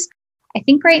teachers? I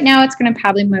think right now it's going to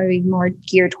probably be more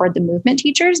geared toward the movement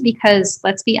teachers, because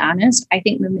let's be honest, I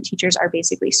think movement teachers are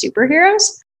basically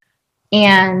superheroes.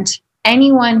 And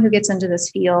anyone who gets into this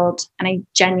field, and I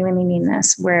genuinely mean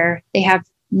this, where they have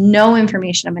no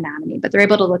information of anatomy, but they're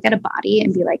able to look at a body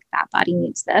and be like, that body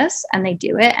needs this, and they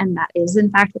do it. And that is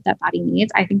in fact what that body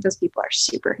needs. I think those people are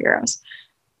superheroes.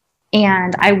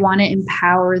 And I want to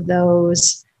empower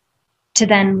those to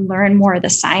then learn more of the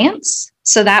science,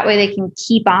 so that way they can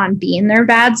keep on being their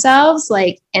bad selves,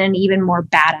 like in an even more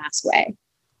badass way.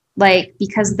 Like,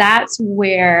 because that's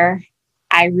where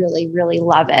I really, really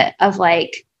love it, of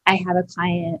like, I have a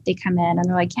client, they come in and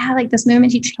they're like, yeah, like this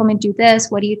movement teacher told me to do this.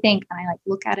 What do you think? And I like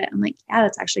look at it. I'm like, yeah,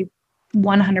 that's actually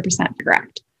 100%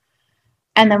 correct.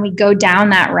 And then we go down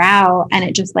that route and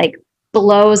it just like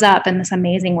blows up in this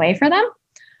amazing way for them.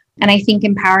 And I think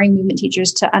empowering movement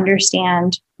teachers to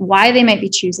understand why they might be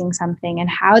choosing something and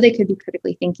how they could be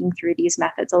critically thinking through these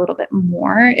methods a little bit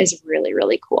more is really,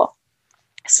 really cool.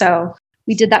 So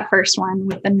we did that first one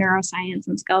with the neuroscience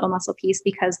and skeletal muscle piece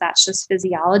because that's just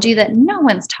physiology that no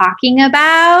one's talking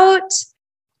about.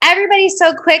 Everybody's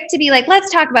so quick to be like,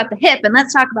 let's talk about the hip and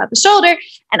let's talk about the shoulder.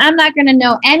 And I'm not going to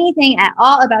know anything at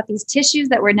all about these tissues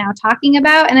that we're now talking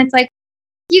about. And it's like,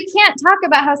 you can't talk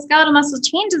about how skeletal muscle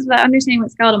changes without understanding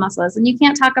what skeletal muscle is. And you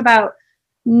can't talk about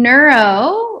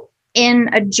neuro in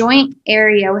a joint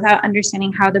area without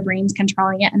understanding how the brain's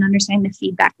controlling it and understanding the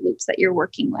feedback loops that you're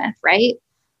working with, right?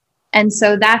 And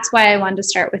so that's why I wanted to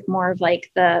start with more of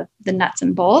like the nuts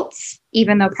and bolts,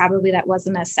 even though probably that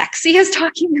wasn't as sexy as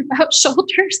talking about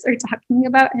shoulders or talking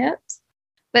about hips.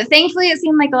 But thankfully, it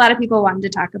seemed like a lot of people wanted to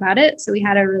talk about it. So we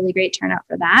had a really great turnout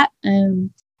for that.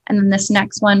 And then this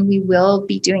next one, we will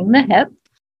be doing the hip.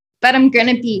 But I'm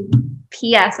going to be,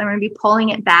 I'm going to be pulling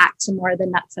it back to more of the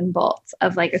nuts and bolts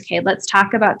of like, okay, let's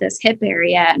talk about this hip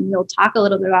area. And we'll talk a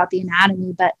little bit about the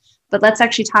anatomy, but let's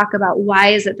actually talk about why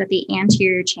is it that the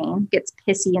anterior chain gets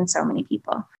pissy in so many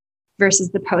people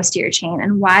versus the posterior chain?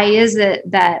 And why is it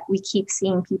that we keep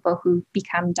seeing people who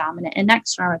become dominant in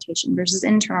external rotation versus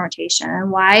internal rotation?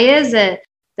 And why is it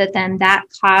that then that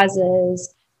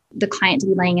causes the client to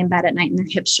be laying in bed at night and their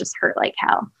hips just hurt like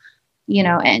hell? You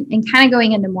know, and kind of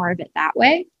going into more of it that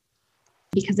way.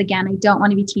 Because again, I don't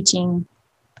want to be teaching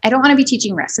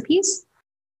recipes.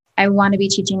 I want to be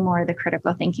teaching more of the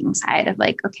critical thinking side of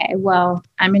like, okay, well,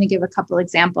 I'm going to give a couple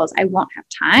examples. I won't have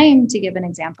time to give an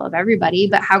example of everybody,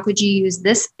 but how could you use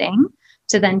this thing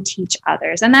to then teach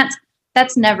others? And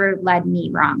that's never led me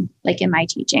wrong, like in my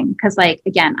teaching. Because like,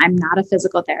 again, I'm not a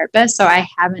physical therapist, so I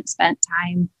haven't spent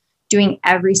time doing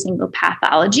every single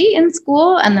pathology in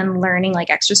school and then learning like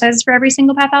exercises for every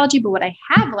single pathology. But what I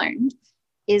have learned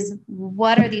is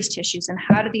what are these tissues and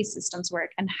how do these systems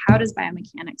work and how does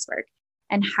biomechanics work?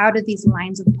 And how do these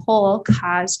lines of pull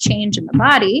cause change in the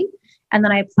body? And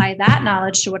then I apply that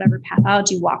knowledge to whatever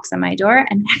pathology walks in my door,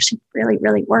 and it actually really,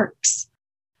 really works.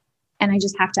 And I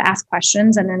just have to ask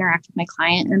questions and interact with my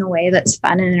client in a way that's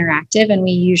fun and interactive. And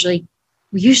we usually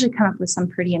come up with some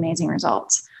pretty amazing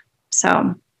results.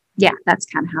 So yeah, that's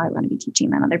kind of how I want to be teaching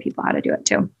then other people how to do it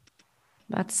too.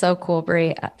 That's so cool,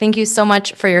 Brie. Thank you so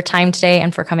much for your time today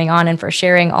and for coming on and for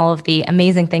sharing all of the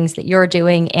amazing things that you're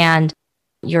doing and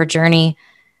your journey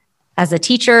as a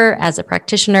teacher, as a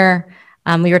practitioner.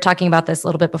 We were talking about this a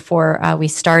little bit before we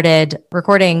started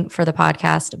recording for the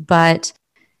podcast, but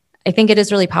I think it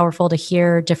is really powerful to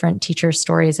hear different teachers'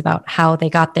 stories about how they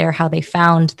got there, how they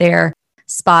found their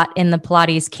spot in the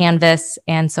Pilates canvas.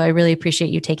 And so I really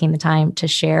appreciate you taking the time to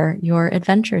share your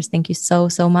adventures. Thank you so,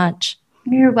 so much.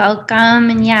 You're welcome.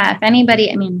 And yeah, if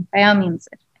anybody, by all means,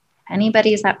 if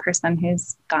anybody is that person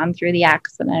who's gone through the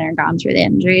accident or gone through the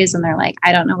injuries and they're like,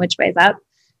 I don't know which way's up,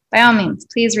 by all means,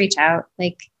 please reach out.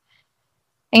 Like,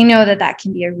 I know that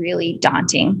can be a really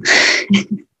daunting,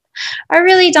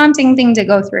 thing to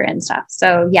go through and stuff.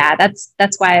 So yeah,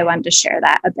 that's why I wanted to share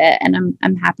that a bit. And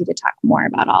I'm happy to talk more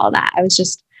about all of that.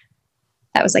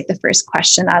 That was like the first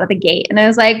question out of the gate. And I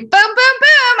was like, boom, boom,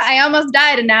 boom. I almost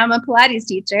died. And now I'm a Pilates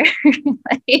teacher.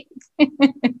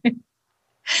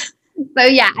 So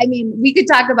yeah, we could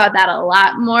talk about that a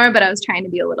lot more, but I was trying to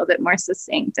be a little bit more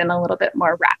succinct and a little bit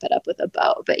more wrap it up with a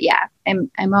bow. But yeah,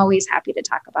 I'm always happy to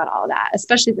talk about all that,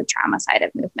 especially the trauma side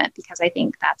of movement, because I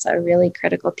think that's a really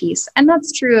critical piece. And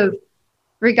that's true of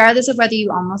regardless of whether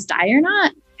you almost die or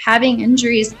not, having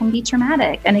injuries can be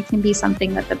traumatic and it can be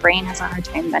something that the brain has a hard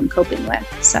time then coping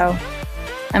with. So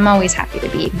I'm always happy to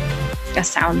be a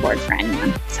soundboard for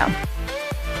anyone. So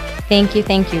thank you,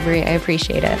 Brie. I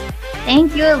appreciate it.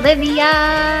 Thank you,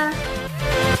 Olivia.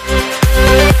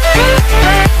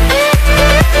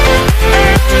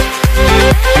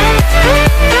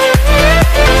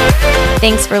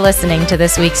 Thanks for listening to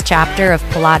this week's chapter of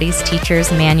Pilates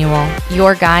Teacher's Manual,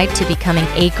 your guide to becoming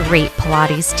a great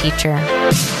Pilates teacher.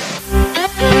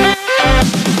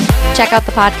 Check out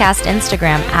the podcast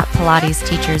Instagram at Pilates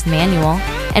Teacher's Manual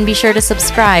and be sure to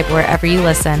subscribe wherever you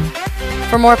listen.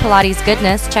 For more Pilates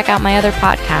goodness, check out my other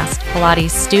podcast,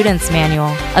 Pilates Student's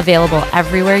Manual, available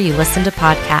everywhere you listen to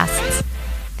podcasts.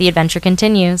 The adventure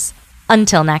continues.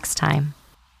 Until next time.